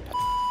Dawson is a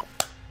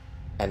pet,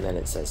 and then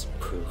it says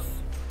proof.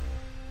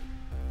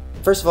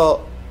 First of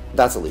all,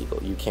 that's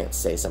illegal. You can't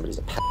say somebody's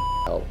a pet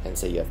and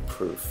say you have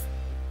proof.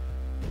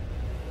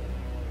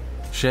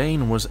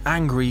 Shane was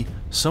angry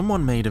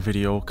someone made a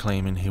video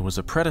claiming he was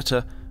a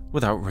predator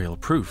without real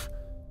proof.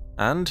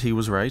 And he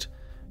was right.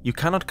 You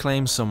cannot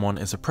claim someone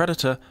is a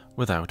predator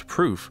without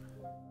proof.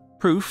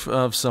 Proof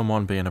of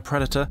someone being a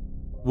predator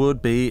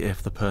would be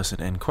if the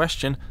person in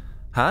question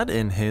had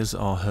in his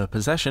or her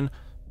possession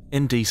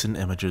indecent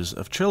images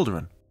of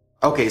children.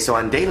 Okay, so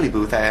on Daily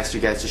Booth, I asked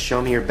you guys to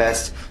show me your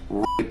best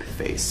rape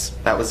face.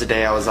 That was the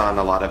day I was on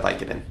a lot of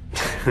Vicodin.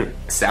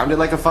 Sounded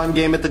like a fun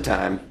game at the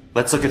time.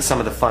 Let's look at some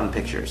of the fun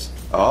pictures.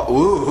 Oh,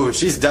 ooh,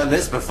 she's done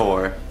this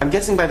before. I'm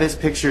guessing by this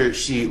picture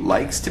she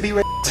likes to be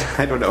raped?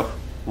 I don't know.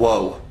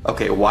 Whoa.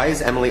 Okay, why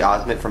is Emily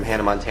Osment from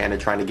Hannah Montana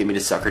trying to get me to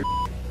suck her?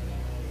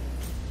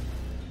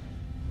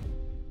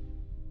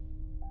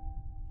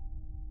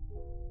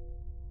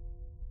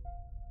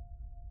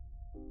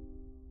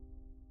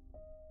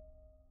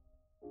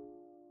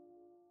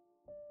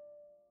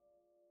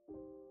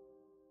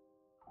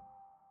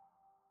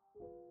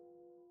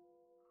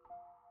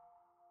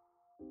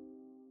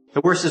 The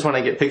worst is when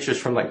I get pictures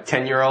from like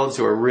 10-year-olds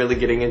who are really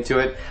getting into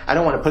it. I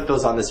don't want to put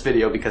those on this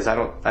video because I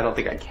don't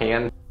think I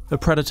can. A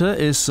predator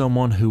is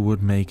someone who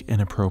would make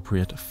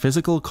inappropriate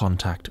physical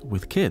contact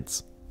with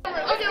kids. Okay,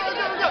 I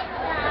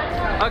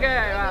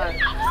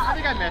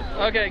think I missed.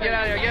 Okay, get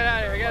out of here, get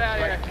out of here, get out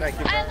of here. Thank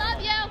you. I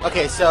love you.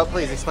 Okay, so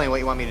please explain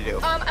what you want me to do.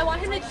 I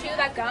want him to chew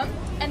that gum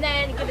and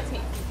then give it to me.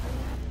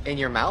 In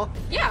your mouth?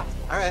 Yeah.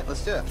 Alright,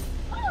 let's do it.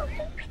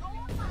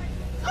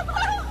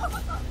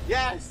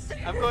 Yes!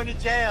 I'm going to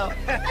jail!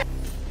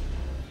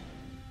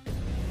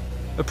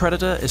 A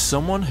predator is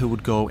someone who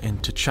would go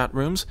into chat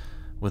rooms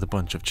with a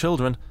bunch of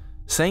children,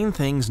 saying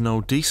things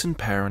no decent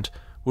parent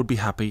would be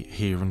happy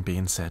hearing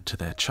being said to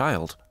their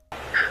child.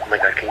 Oh my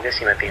god, can you guys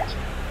see my pants?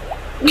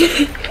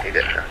 Okay,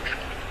 good.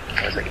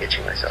 I was like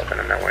itching myself and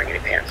I'm not wearing any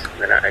pants.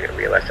 And then I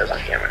realized I was on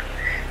camera.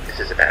 This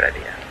is a bad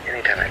idea.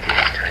 Anytime I do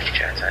these tiny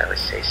chats, I always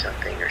say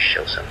something or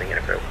show something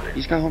inappropriate.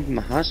 You just got home from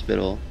the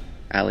hospital,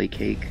 Alley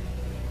Cake.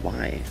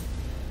 Why?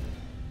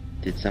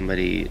 Did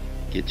somebody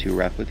get too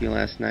rough with you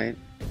last night?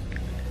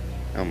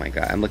 Oh my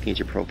god, I'm looking at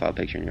your profile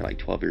picture and you're like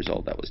 12 years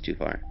old. That was too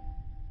far.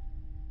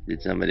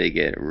 Did somebody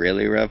get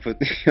really rough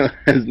with you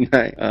last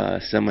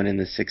night? Someone in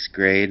the 6th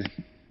grade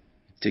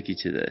took you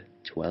to the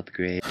 12th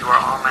grade. You are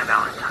all my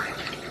Valentine.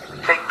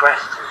 Fake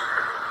breasts,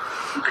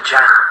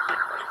 vagina,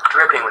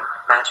 dripping with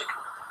magic.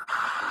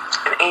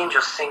 An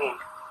angel singing.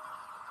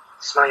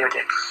 Smell your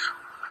dicks.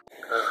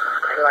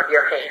 I love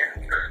your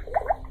hair.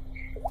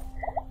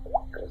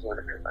 That was one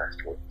of your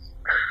last words.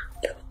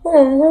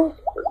 Oh.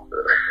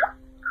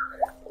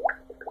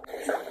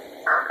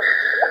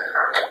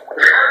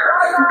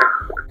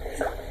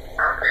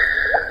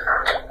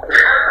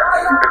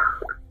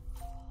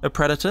 A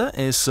predator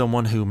is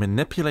someone who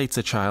manipulates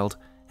a child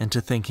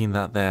into thinking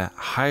that their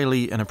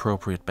highly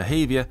inappropriate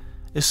behavior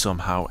is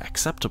somehow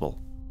acceptable.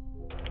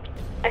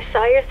 I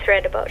saw your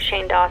thread about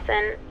Shane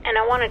Dawson, and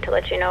I wanted to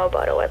let you know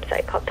about a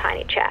website called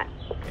Tiny Chat.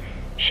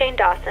 Shane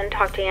Dawson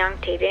talked to young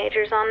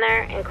teenagers on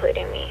there,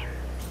 including me.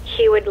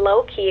 He would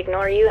low-key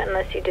ignore you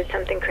unless you did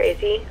something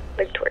crazy,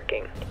 like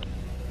twerking.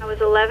 I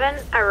was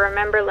 11, I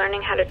remember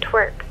learning how to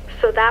twerk,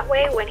 so that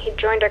way when he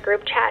joined our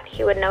group chat,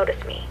 he would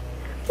notice me.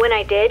 When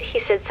I did,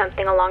 he said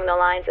something along the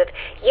lines of,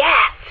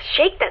 "Yes,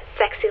 shake that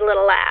sexy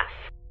little ass."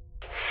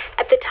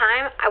 At the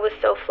time, I was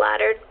so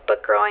flattered,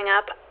 but growing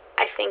up,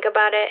 I think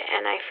about it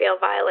and I feel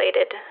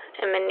violated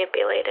and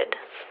manipulated.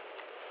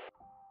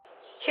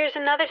 Here's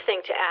another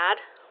thing to add.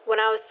 When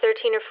I was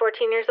 13 or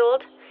 14 years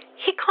old,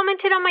 he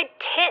commented on my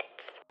tits.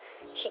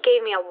 He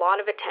gave me a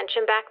lot of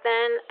attention back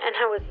then, and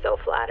I was so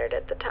flattered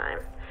at the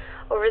time.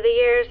 Over the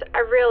years, I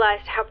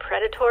realized how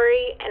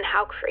predatory and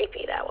how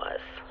creepy that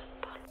was.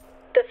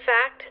 The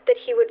fact that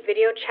he would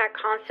video chat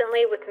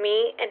constantly with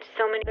me and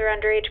so many other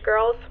underage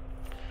girls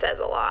says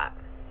a lot.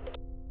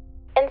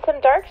 And some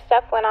dark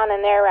stuff went on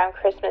in there around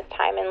Christmas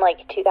time in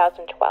like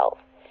 2012.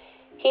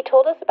 He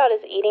told us about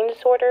his eating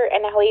disorder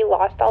and how he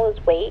lost all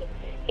his weight.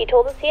 He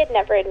told us he had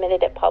never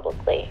admitted it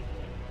publicly.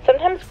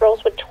 Sometimes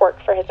girls would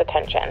twerk for his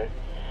attention.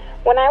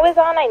 When I was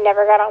on, I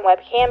never got on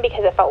webcam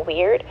because it felt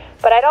weird,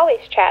 but I'd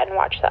always chat and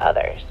watch the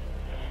others.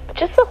 But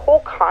just the whole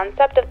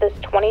concept of this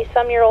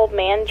 20-some-year-old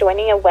man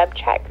joining a web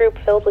chat group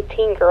filled with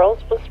teen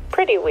girls was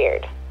pretty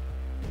weird.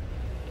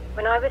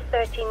 When I was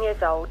 13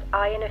 years old,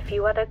 I and a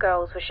few other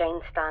girls were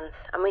Shane stans,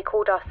 and we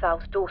called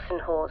ourselves Dawson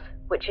whores,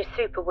 which is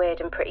super weird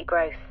and pretty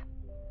gross.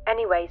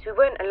 Anyways, we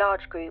weren't a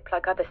large group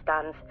like other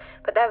stans,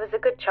 but there was a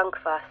good chunk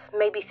of us,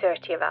 maybe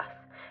 30 of us,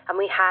 and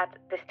we had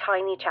this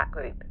tiny chat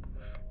group.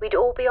 We'd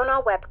all be on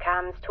our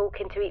webcams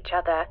talking to each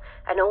other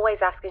and always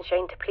asking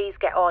Shane to please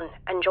get on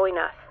and join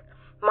us.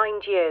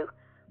 Mind you,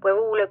 we're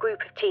all a group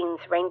of teens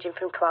ranging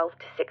from 12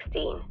 to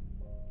 16.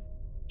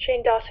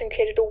 Shane Dawson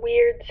created a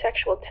weird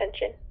sexual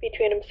tension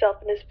between himself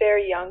and his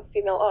very young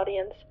female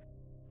audience.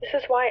 This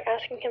is why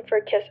asking him for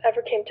a kiss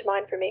ever came to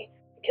mind for me,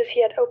 because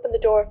he had opened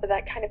the door for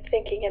that kind of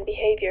thinking and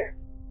behavior.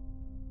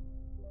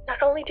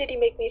 Not only did he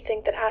make me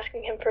think that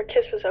asking him for a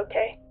kiss was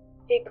okay,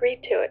 he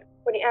agreed to it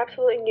when he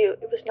absolutely knew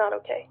it was not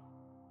okay.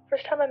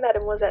 First time I met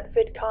him was at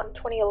VidCon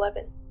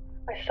 2011.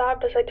 I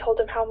sobbed as I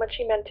told him how much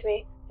he meant to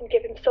me and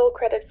gave him sole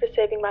credit for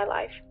saving my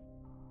life.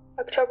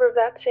 October of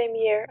that same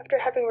year, after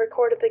having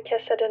recorded the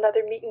kiss at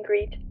another meet and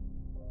greet,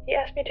 he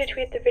asked me to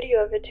tweet the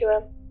video of it to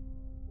him.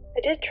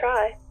 I did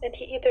try, and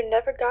he either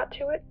never got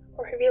to it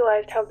or he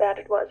realized how bad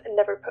it was and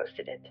never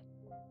posted it.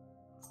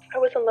 I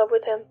was in love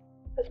with him,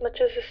 as much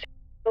as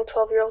a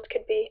 12-year-old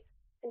could be,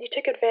 and he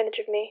took advantage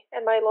of me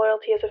and my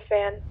loyalty as a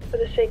fan for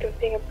the sake of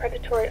being a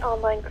predatory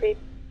online creep,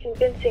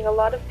 convincing a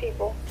lot of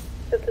people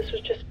that this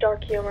was just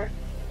dark humor.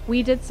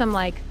 We did some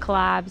like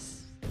collabs,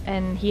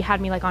 and he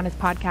had me like on his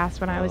podcast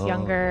when I was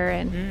younger,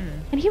 and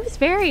he was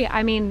very,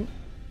 I mean,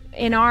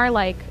 in our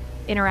like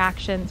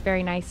interactions,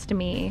 very nice to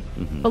me.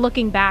 But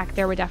looking back,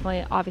 there were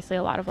definitely obviously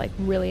a lot of like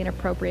really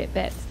inappropriate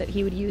bits that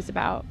he would use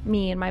about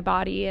me and my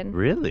body. And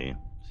Really?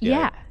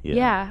 yeah.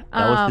 That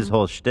was his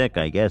whole shtick,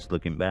 I guess,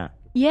 looking back.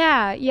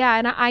 Yeah,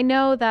 and I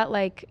know that,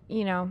 like,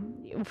 you know,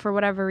 for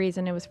whatever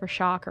reason it was for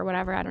shock or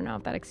whatever. I don't know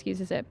if that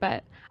excuses it,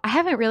 but I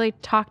haven't really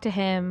talked to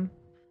him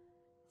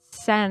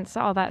since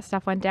all that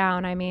stuff went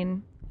down. I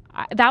mean,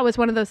 that was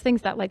one of those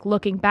things that, like,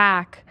 looking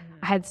back,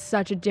 I had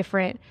such a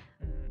different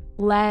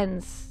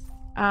lens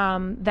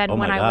than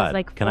when I was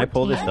like 14. Can I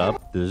pull this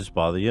up? Does this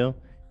bother you?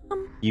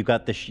 You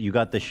got the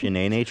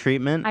Shanae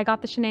treatment? I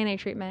got the Shanae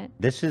treatment.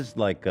 This is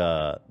like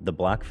the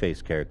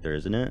blackface character,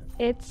 isn't it?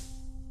 It's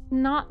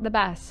not the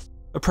best.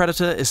 A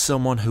predator is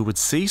someone who would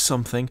see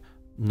something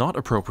not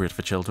appropriate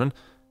for children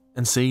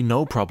and see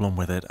no problem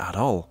with it at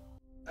all.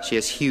 She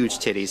has huge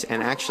titties,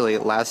 and actually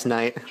last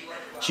night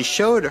she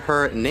showed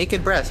her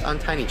naked breasts on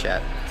Tiny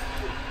Chat.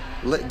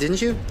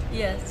 Didn't you?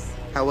 Yes.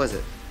 How was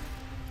it?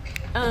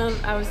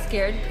 I was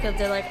scared because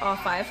they're like all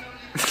 5.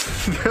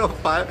 They're all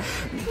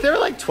 5? They're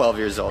like 12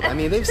 years old. I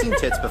mean, they've seen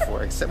tits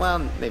before, except, well,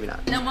 maybe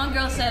not. And one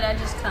girl said I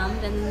just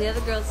cummed, and the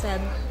other girl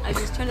said I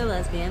just turned a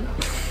lesbian.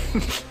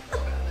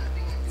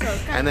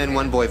 And then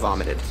one boy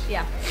vomited.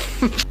 Yeah.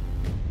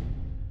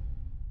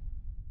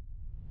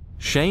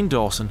 Shane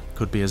Dawson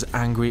could be as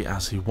angry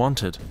as he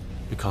wanted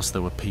because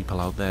there were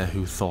people out there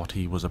who thought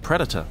he was a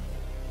predator.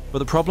 But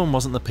the problem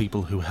wasn't the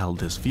people who held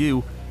this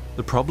view,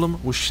 the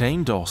problem was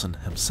Shane Dawson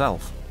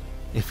himself.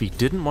 If he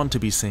didn't want to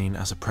be seen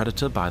as a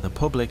predator by the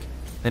public,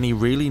 then he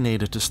really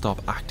needed to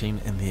stop acting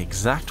in the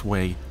exact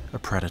way a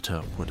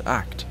predator would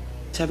act.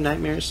 Have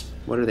nightmares?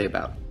 What are they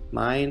about?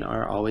 Mine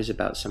are always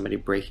about somebody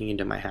breaking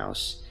into my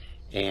house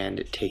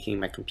and taking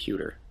my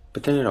computer.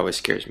 But then it always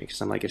scares me because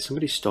I'm like, if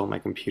somebody stole my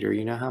computer,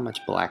 you know how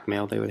much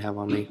blackmail they would have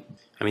on me?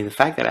 I mean, the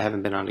fact that I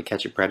haven't been on To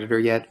Catch a Predator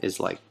yet is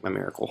like a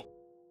miracle.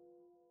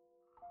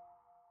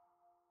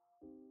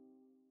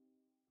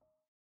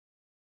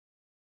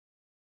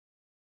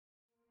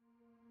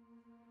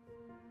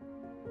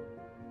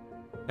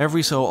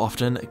 Every so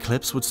often,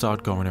 clips would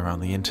start going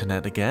around the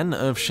internet again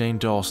of Shane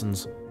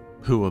Dawson's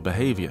poor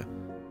behaviour,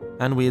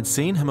 and we had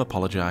seen him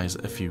apologise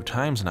a few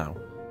times now.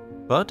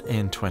 But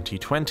in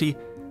 2020,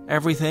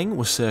 everything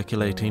was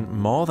circulating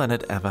more than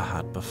it ever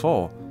had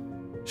before.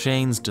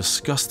 Shane's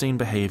disgusting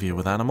behaviour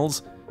with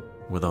animals,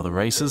 with other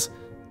races,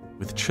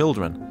 with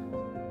children.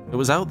 It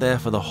was out there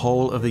for the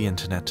whole of the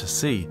internet to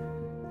see,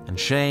 and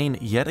Shane,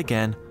 yet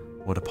again,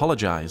 would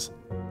apologise.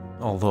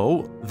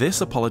 Although,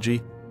 this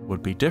apology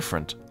would be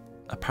different,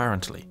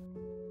 apparently.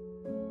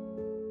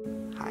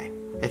 Hi.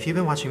 If you've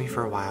been watching me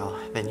for a while,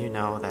 then you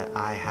know that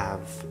I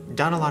have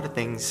done a lot of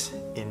things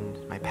in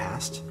my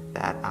past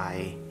that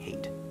I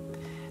hate,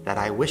 that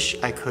I wish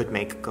I could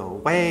make go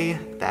away,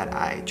 that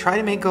I try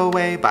to make go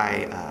away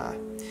by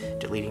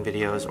deleting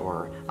videos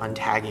or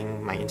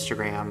untagging my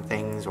Instagram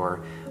things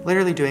or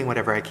literally doing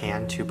whatever I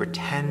can to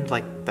pretend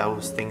like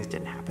those things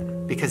didn't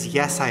happen. Because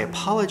yes, I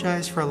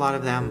apologize for a lot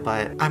of them,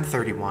 but I'm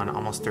 31,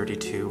 almost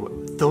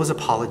 32. Those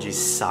apologies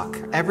suck.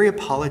 Every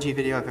apology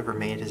video I've ever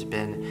made has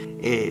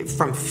been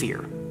from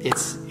fear.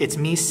 It's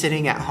me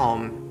sitting at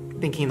home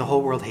thinking the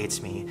whole world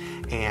hates me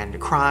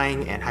and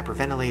crying and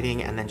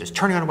hyperventilating and then just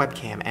turning on a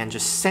webcam and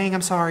just saying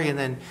I'm sorry and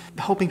then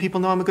hoping people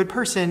know I'm a good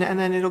person and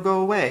then it'll go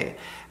away.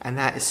 And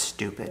that is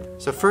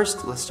stupid. So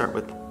first, let's start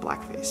with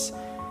blackface.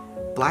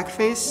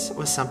 Blackface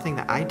was something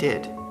that I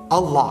did a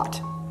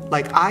lot.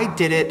 Like, I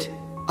did it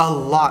a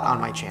lot on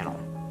my channel.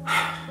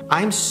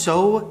 I'm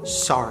so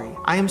sorry.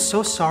 I am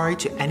so sorry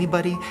to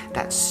anybody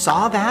that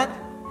saw that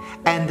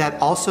and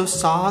that also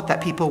saw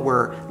that people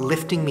were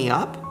lifting me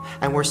up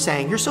and were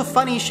saying, "You're so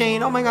funny,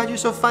 Shane. Oh my God, you're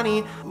so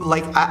funny."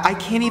 Like, I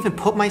can't even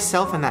put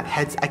myself in that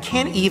head. I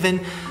can't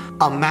even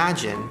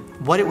imagine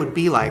what it would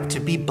be like to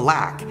be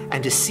black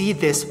and to see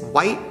this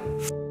white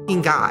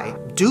f***ing guy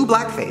do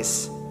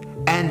blackface,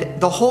 and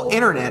the whole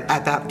internet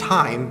at that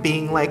time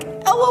being like,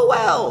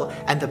 LOL.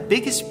 And the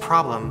biggest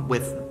problem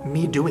with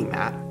me doing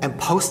that and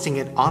posting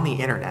it on the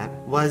internet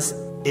was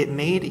it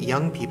made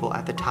young people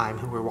at the time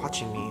who were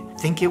watching me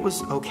think it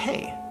was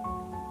okay.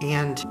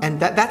 And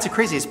that's the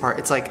craziest part.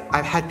 It's like,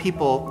 I've had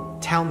people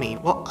tell me,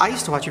 well, I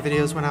used to watch your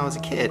videos when I was a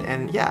kid,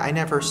 and yeah, I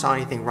never saw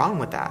anything wrong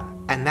with that.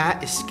 And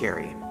that is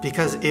scary,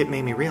 because it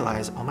made me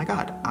realize, oh my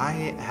God,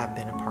 I have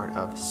been a part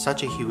of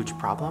such a huge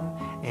problem,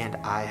 and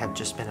I have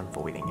just been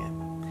avoiding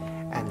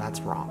it. And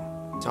that's wrong.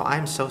 So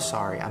I'm so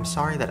sorry. I'm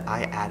sorry that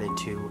I added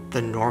to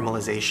the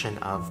normalization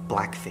of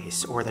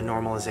blackface, or the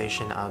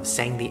normalization of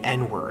saying the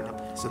N-word.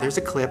 So there's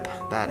a clip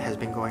that has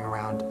been going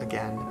around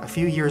again. A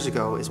few years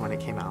ago is when it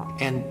came out.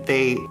 And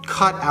they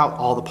cut out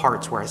all the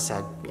parts where I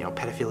said, you know,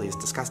 pedophilia is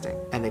disgusting.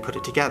 And they put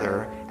it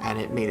together, and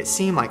it made it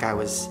seem like I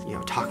was, you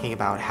know, talking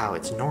about how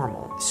it's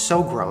normal.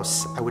 So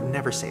gross. I would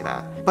never say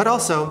that. But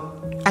also,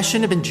 I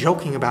shouldn't have been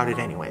joking about it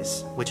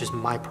anyways, which is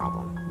my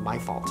problem, my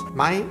fault.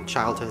 My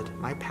childhood,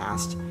 my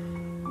past,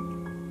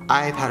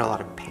 I've had a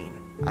lot of pain.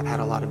 I've had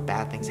a lot of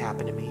bad things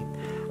happen to me.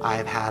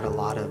 I've had a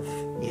lot of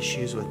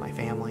issues with my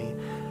family.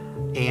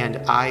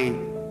 And I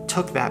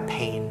took that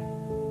pain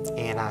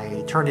and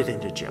I turned it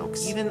into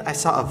jokes. Even I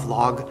saw a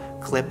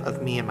vlog clip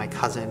of me and my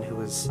cousin, who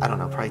was, I don't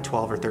know, probably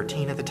 12 or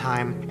 13 at the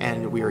time.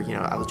 And we were, you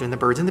know, I was doing the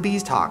birds and the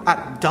bees talk.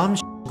 Dumb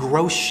shit,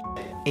 gross shit.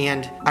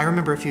 And I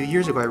remember a few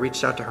years ago, I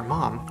reached out to her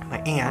mom, my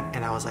aunt,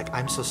 and I was like,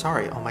 I'm so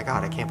sorry. Oh my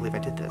God, I can't believe I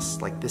did this.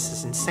 Like, this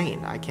is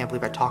insane. I can't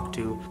believe I talked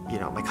to, you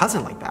know, my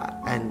cousin like that.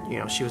 And, you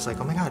know, she was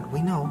like, oh my God,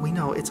 we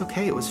know, it's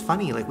okay. It was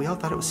funny. Like, we all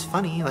thought it was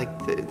funny.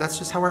 Like, that's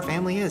just how our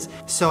family is.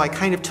 So I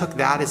kind of took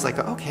that as like,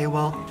 okay,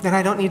 well, then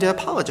I don't need to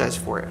apologize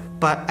for it.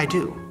 But I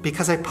do,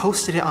 because I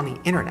posted it on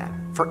the internet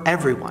for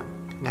everyone.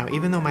 Now,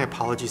 even though my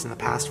apologies in the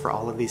past for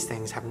all of these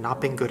things have not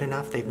been good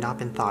enough, they've not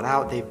been thought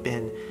out, they've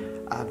been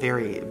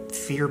very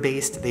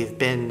fear-based, they've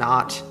been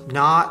not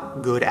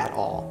good at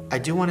all. I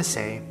do want to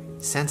say,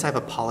 since I've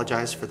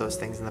apologized for those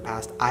things in the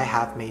past, I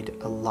have made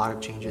a lot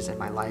of changes in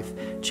my life,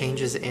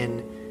 changes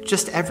in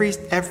just every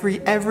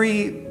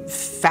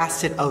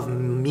facet of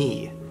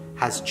me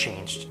has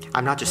changed.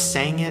 I'm not just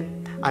saying it,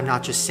 I'm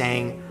not just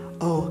saying,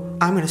 oh,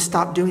 I'm gonna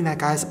stop doing that,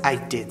 guys. I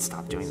did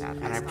stop doing that.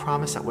 And I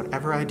promise that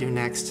whatever I do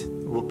next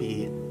will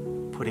be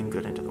putting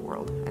good into the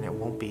world, and it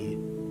won't be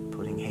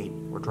putting hate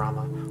or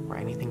drama or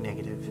anything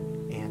negative,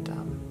 and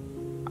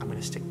I'm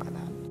gonna stick by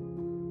that.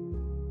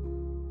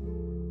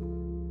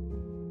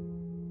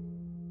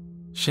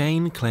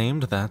 Shane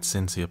claimed that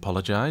since he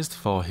apologized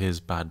for his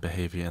bad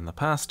behavior in the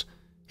past,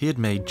 he had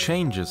made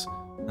changes,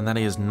 and that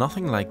he is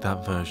nothing like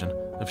that version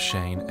of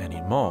Shane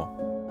anymore.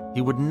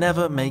 He would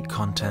never make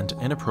content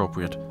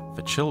inappropriate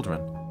for children.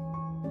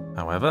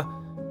 However,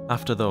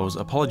 after those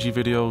apology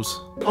videos...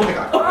 Oh my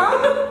God.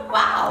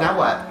 Wow. Now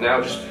what?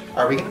 Now just...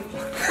 Are we gonna...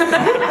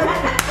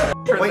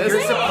 What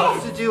you're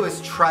supposed to do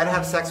is try to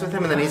have sex with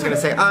him, and then he's gonna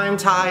say, I'm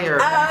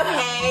tired.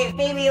 Okay,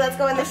 baby, let's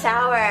go in the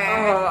shower.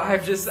 Oh,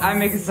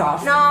 I'm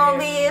exhausted. No,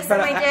 please, suck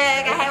my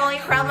dick. I only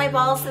curled my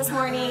balls this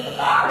morning.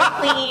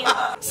 Clean.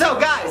 So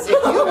guys, if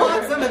you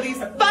want some of these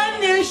fun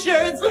new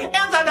shirts, and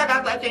something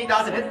about Shane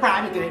Dawson, it's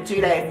Prime to do it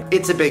today.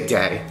 It's a big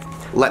day.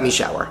 Let me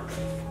shower.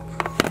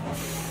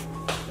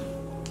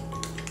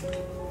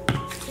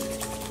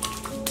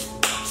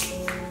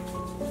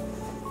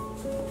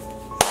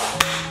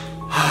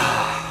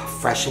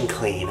 Fresh and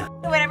clean.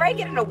 Whenever I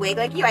get in a wig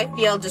like you, I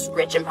feel just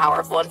rich and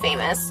powerful and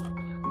famous.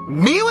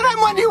 Me when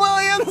I'm Wendy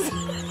Williams?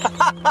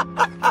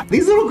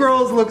 These little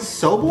girls look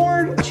so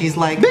bored. She's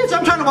like, bitch,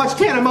 I'm trying to watch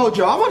Tana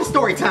Mojo. I want a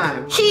story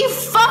time. He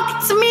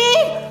fucked me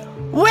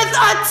with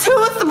a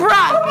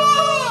toothbrush.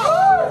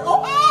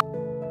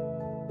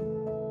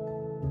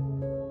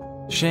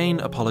 Shane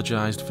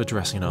apologized for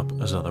dressing up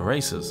as other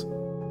races.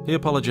 He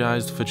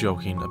apologized for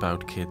joking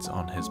about kids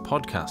on his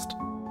podcast.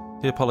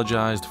 He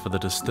apologized for the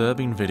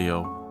disturbing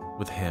video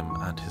with him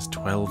and his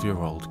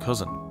 12-year-old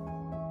cousin.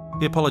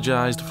 He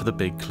apologized for the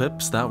big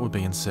clips that were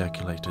being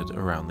circulated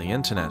around the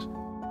internet,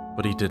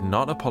 but he did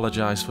not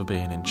apologize for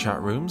being in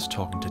chat rooms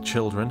talking to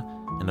children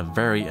in a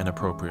very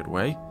inappropriate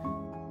way.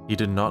 He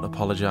did not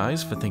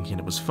apologize for thinking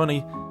it was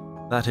funny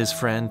that his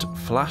friend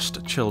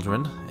flashed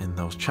children in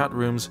those chat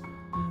rooms,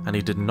 and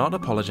he did not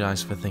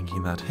apologize for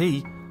thinking that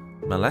he,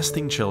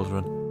 molesting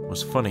children,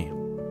 was funny.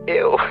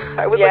 Ew,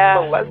 I was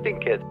like molesting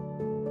kids.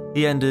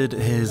 He ended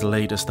his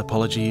latest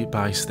apology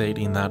by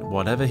stating that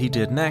whatever he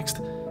did next,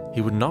 he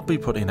would not be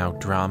putting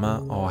out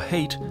drama or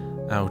hate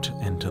out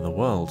into the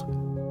world.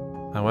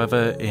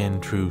 However, in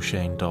true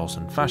Shane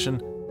Dawson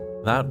fashion,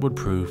 that would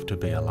prove to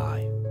be a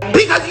lie.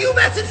 Because you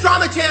message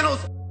drama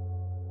channels!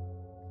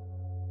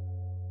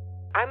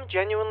 I'm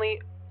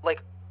genuinely, like,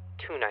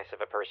 too nice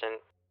of a person.